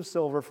 pieces of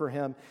silver for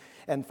him.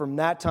 And from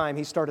that time,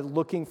 he started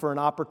looking for an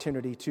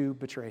opportunity to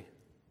betray him.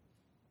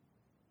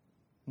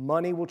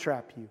 Money will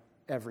trap you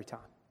every time.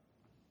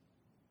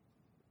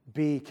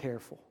 Be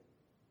careful.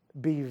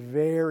 Be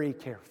very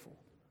careful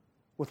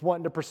with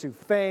wanting to pursue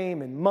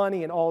fame and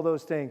money and all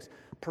those things.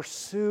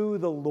 Pursue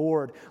the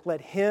Lord.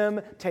 Let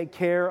Him take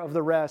care of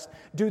the rest.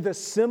 Do the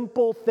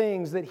simple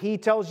things that He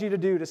tells you to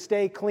do to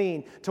stay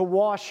clean, to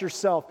wash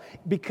yourself,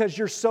 because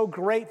you're so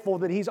grateful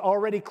that He's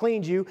already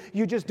cleaned you.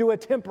 You just do a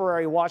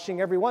temporary washing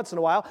every once in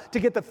a while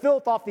to get the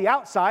filth off the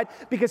outside,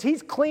 because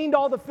He's cleaned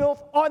all the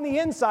filth on the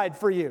inside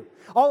for you.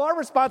 All our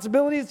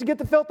responsibility is to get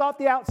the filth off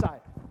the outside.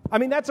 I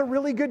mean, that's a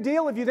really good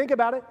deal if you think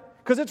about it,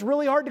 because it's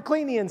really hard to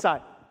clean the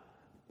inside.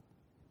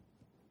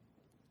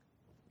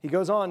 He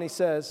goes on, he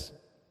says,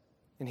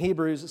 in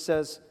Hebrews it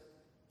says,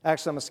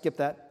 actually I'm going to skip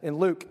that, in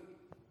Luke,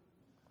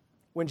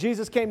 when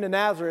Jesus came to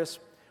Nazareth,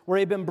 where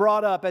he'd been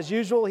brought up, as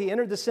usual, he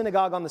entered the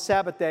synagogue on the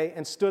Sabbath day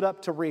and stood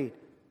up to read.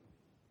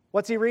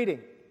 What's he reading?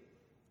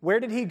 Where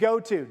did he go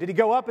to? Did he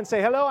go up and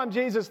say, hello, I'm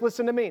Jesus,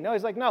 listen to me? No,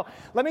 he's like, no,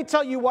 let me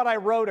tell you what I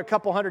wrote a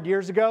couple hundred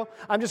years ago.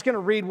 I'm just going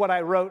to read what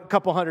I wrote a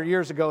couple hundred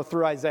years ago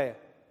through Isaiah.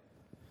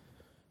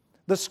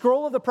 The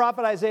scroll of the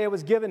prophet Isaiah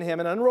was given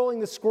him, and unrolling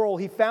the scroll,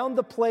 he found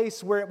the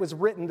place where it was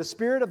written, the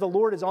Spirit of the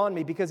Lord is on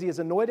me, because He has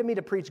anointed me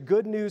to preach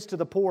good news to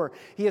the poor.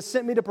 He has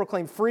sent me to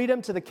proclaim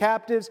freedom to the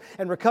captives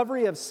and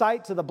recovery of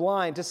sight to the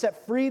blind, to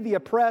set free the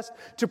oppressed,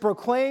 to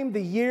proclaim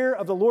the year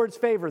of the Lord's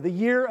favor, the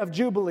year of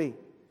Jubilee.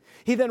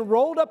 He then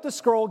rolled up the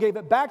scroll, gave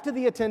it back to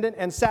the attendant,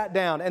 and sat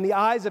down. And the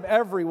eyes of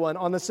everyone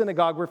on the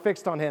synagogue were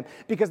fixed on him,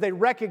 because they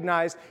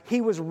recognized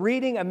he was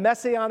reading a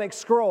messianic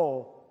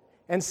scroll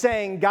and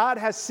saying, God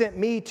has sent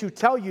me to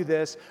tell you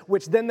this,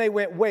 which then they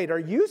went, wait, are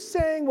you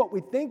saying what we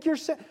think you're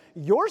saying?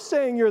 You're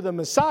saying you're the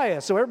Messiah.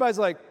 So everybody's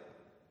like,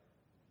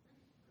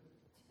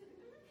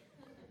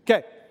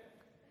 okay.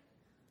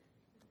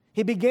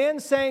 He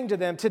began saying to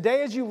them,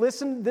 today as you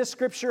listen, this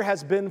scripture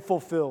has been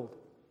fulfilled.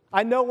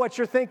 I know what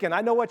you're thinking. I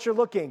know what you're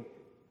looking.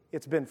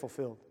 It's been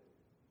fulfilled.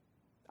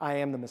 I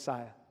am the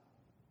Messiah.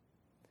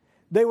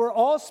 They were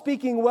all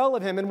speaking well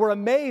of him and were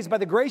amazed by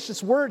the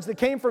gracious words that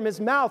came from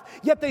his mouth.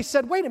 Yet they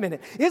said, wait a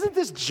minute, isn't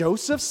this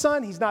Joseph's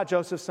son? He's not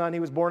Joseph's son.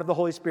 He was born of the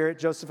Holy Spirit.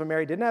 Joseph and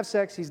Mary didn't have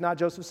sex. He's not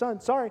Joseph's son.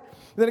 Sorry.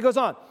 And then it goes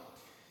on.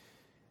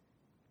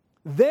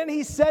 Then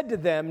he said to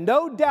them,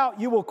 no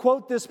doubt you will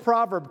quote this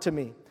proverb to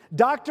me.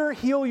 Doctor,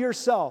 heal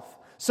yourself.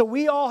 So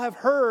we all have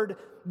heard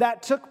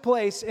that took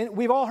place, and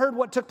we've all heard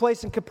what took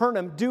place in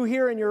Capernaum. Do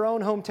here in your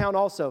own hometown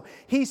also.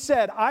 He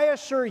said, I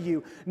assure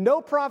you,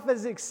 no prophet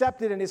is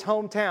accepted in his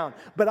hometown.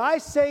 But I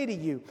say to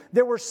you,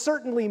 there were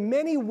certainly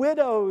many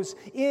widows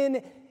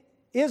in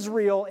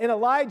Israel in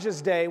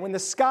Elijah's day when the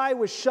sky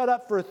was shut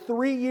up for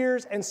 3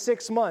 years and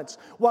 6 months,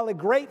 while a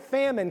great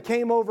famine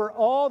came over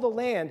all the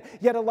land.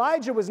 Yet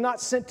Elijah was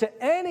not sent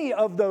to any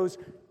of those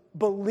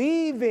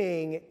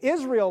believing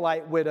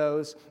Israelite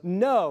widows.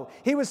 No,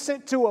 he was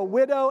sent to a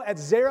widow at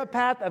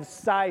Zarephath of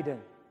Sidon.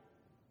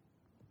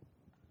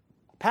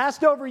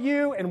 Passed over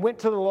you and went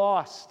to the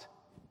lost.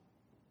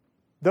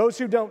 Those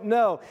who don't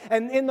know.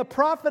 And in the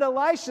prophet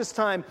Elisha's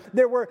time,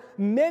 there were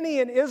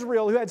many in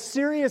Israel who had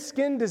serious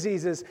skin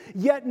diseases,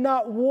 yet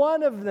not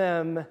one of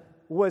them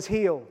was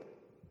healed.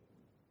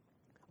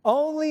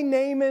 Only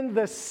Naaman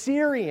the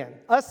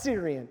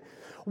Assyrian.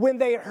 When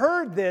they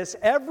heard this,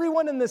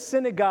 everyone in the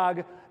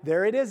synagogue,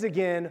 there it is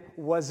again,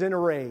 was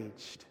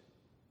enraged.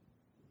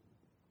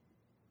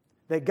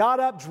 They got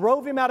up,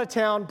 drove him out of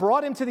town,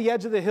 brought him to the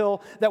edge of the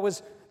hill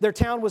that their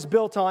town was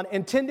built on,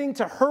 intending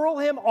to hurl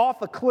him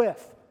off a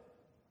cliff.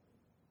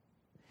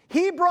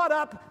 He brought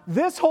up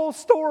this whole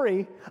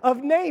story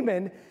of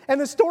Naaman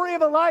and the story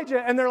of Elijah,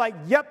 and they're like,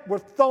 yep, we're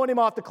throwing him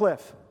off the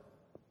cliff.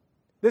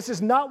 This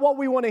is not what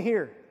we want to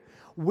hear.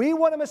 We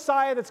want a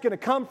Messiah that's going to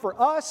come for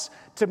us,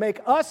 to make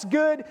us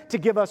good, to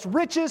give us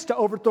riches, to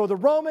overthrow the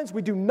Romans.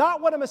 We do not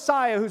want a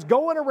Messiah who's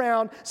going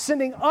around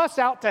sending us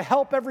out to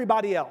help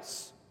everybody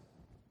else.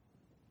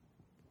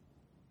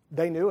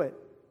 They knew it,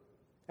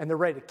 and they're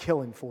ready to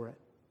kill him for it.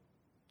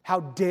 How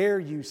dare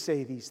you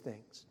say these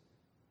things?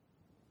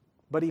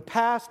 But he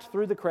passed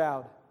through the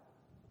crowd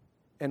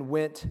and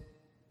went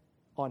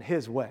on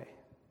his way.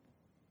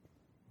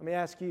 Let me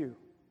ask you,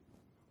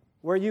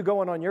 where are you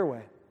going on your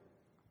way?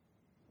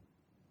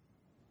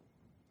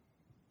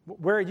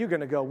 Where are you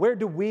going to go? Where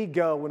do we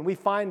go when we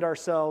find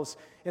ourselves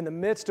in the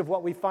midst of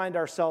what we find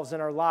ourselves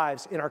in our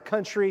lives, in our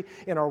country,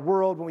 in our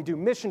world, when we do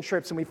mission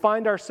trips and we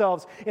find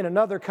ourselves in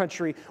another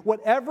country?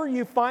 Whatever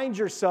you find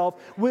yourself,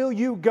 will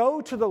you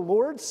go to the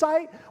Lord's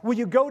site? Will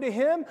you go to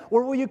Him?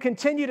 Or will you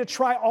continue to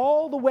try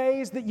all the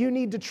ways that you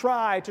need to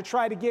try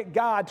to get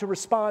God to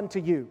respond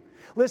to you?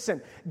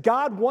 Listen,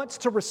 God wants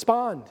to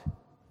respond.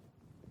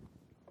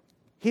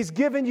 He's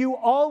given you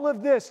all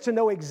of this to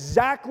know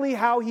exactly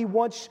how He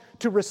wants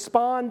to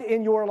respond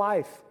in your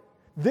life.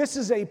 This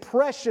is a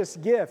precious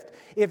gift.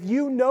 If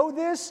you know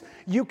this,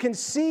 you can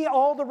see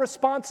all the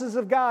responses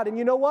of God. And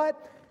you know what?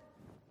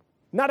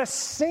 Not a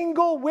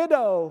single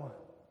widow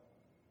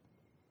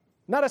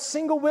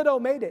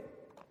made it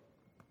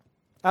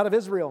out of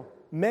Israel.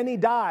 Many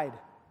died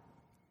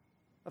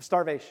of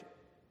starvation.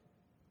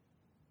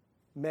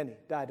 Many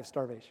died of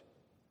starvation.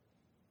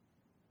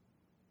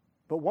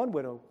 But one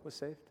widow was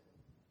saved.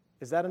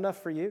 Is that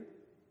enough for you?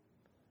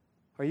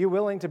 Are you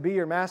willing to be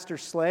your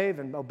master's slave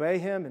and obey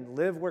him and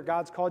live where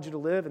God's called you to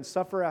live and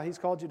suffer how He's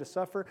called you to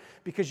suffer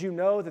because you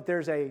know that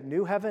there's a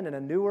new heaven and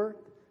a new earth,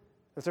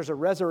 that there's a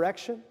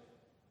resurrection,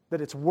 that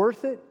it's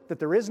worth it, that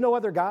there is no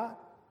other God?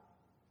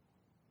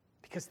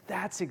 Because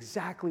that's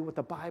exactly what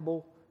the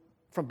Bible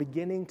from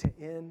beginning to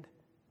end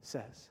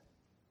says.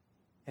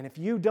 And if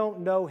you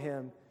don't know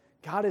Him,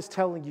 God is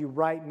telling you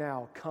right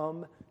now,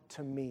 come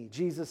to me.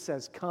 Jesus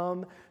says,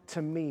 come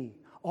to me.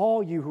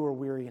 All you who are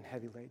weary and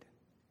heavy laden,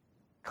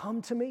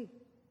 come to me.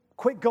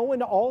 Quit going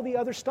to all the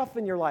other stuff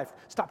in your life.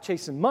 Stop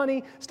chasing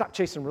money. Stop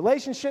chasing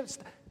relationships.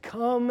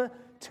 Come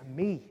to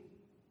me.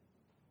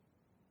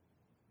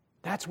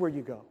 That's where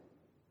you go.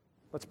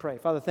 Let's pray.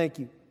 Father, thank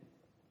you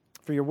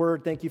for your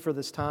word. Thank you for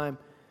this time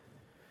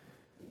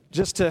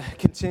just to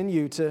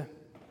continue to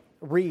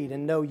read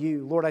and know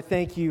you. Lord, I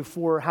thank you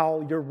for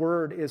how your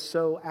word is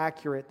so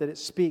accurate, that it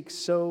speaks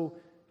so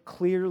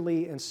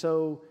clearly and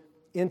so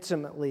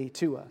intimately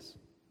to us.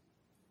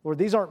 Lord,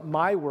 these aren't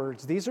my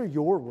words. These are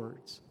your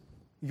words.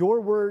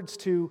 Your words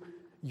to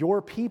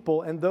your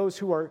people and those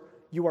who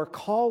you are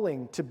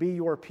calling to be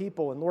your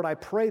people. And Lord, I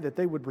pray that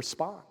they would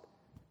respond.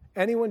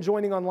 Anyone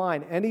joining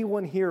online,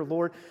 anyone here,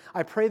 Lord,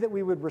 I pray that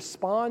we would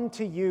respond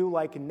to you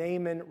like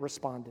Naaman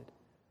responded,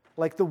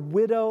 like the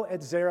widow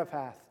at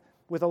Zarephath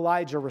with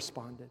Elijah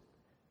responded.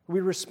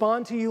 We'd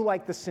respond to you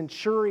like the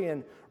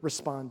centurion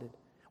responded.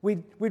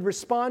 We'd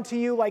respond to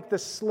you like the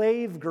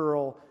slave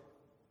girl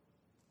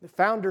that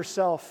found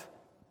herself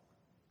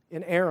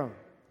in Aram,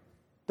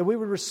 that we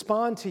would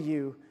respond to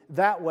you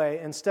that way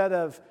instead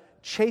of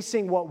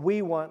chasing what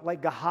we want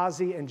like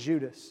Gehazi and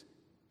Judas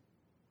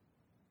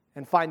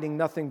and finding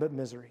nothing but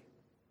misery.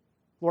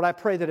 Lord, I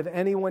pray that if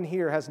anyone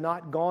here has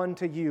not gone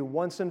to you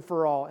once and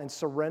for all and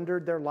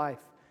surrendered their life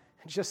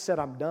and just said,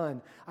 I'm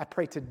done, I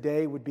pray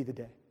today would be the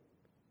day.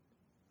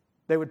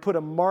 They would put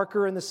a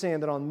marker in the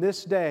sand that on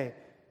this day,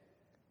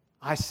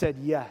 I said,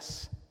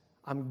 yes,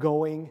 I'm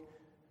going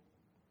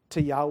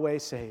to Yahweh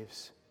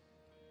Saves,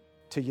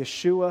 to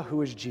Yeshua,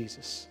 who is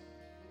Jesus.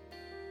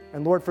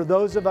 And Lord, for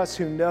those of us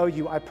who know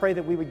you, I pray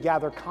that we would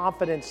gather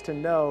confidence to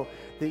know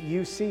that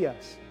you see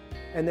us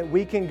and that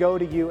we can go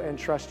to you and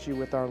trust you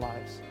with our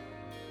lives.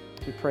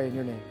 We pray in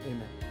your name.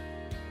 Amen.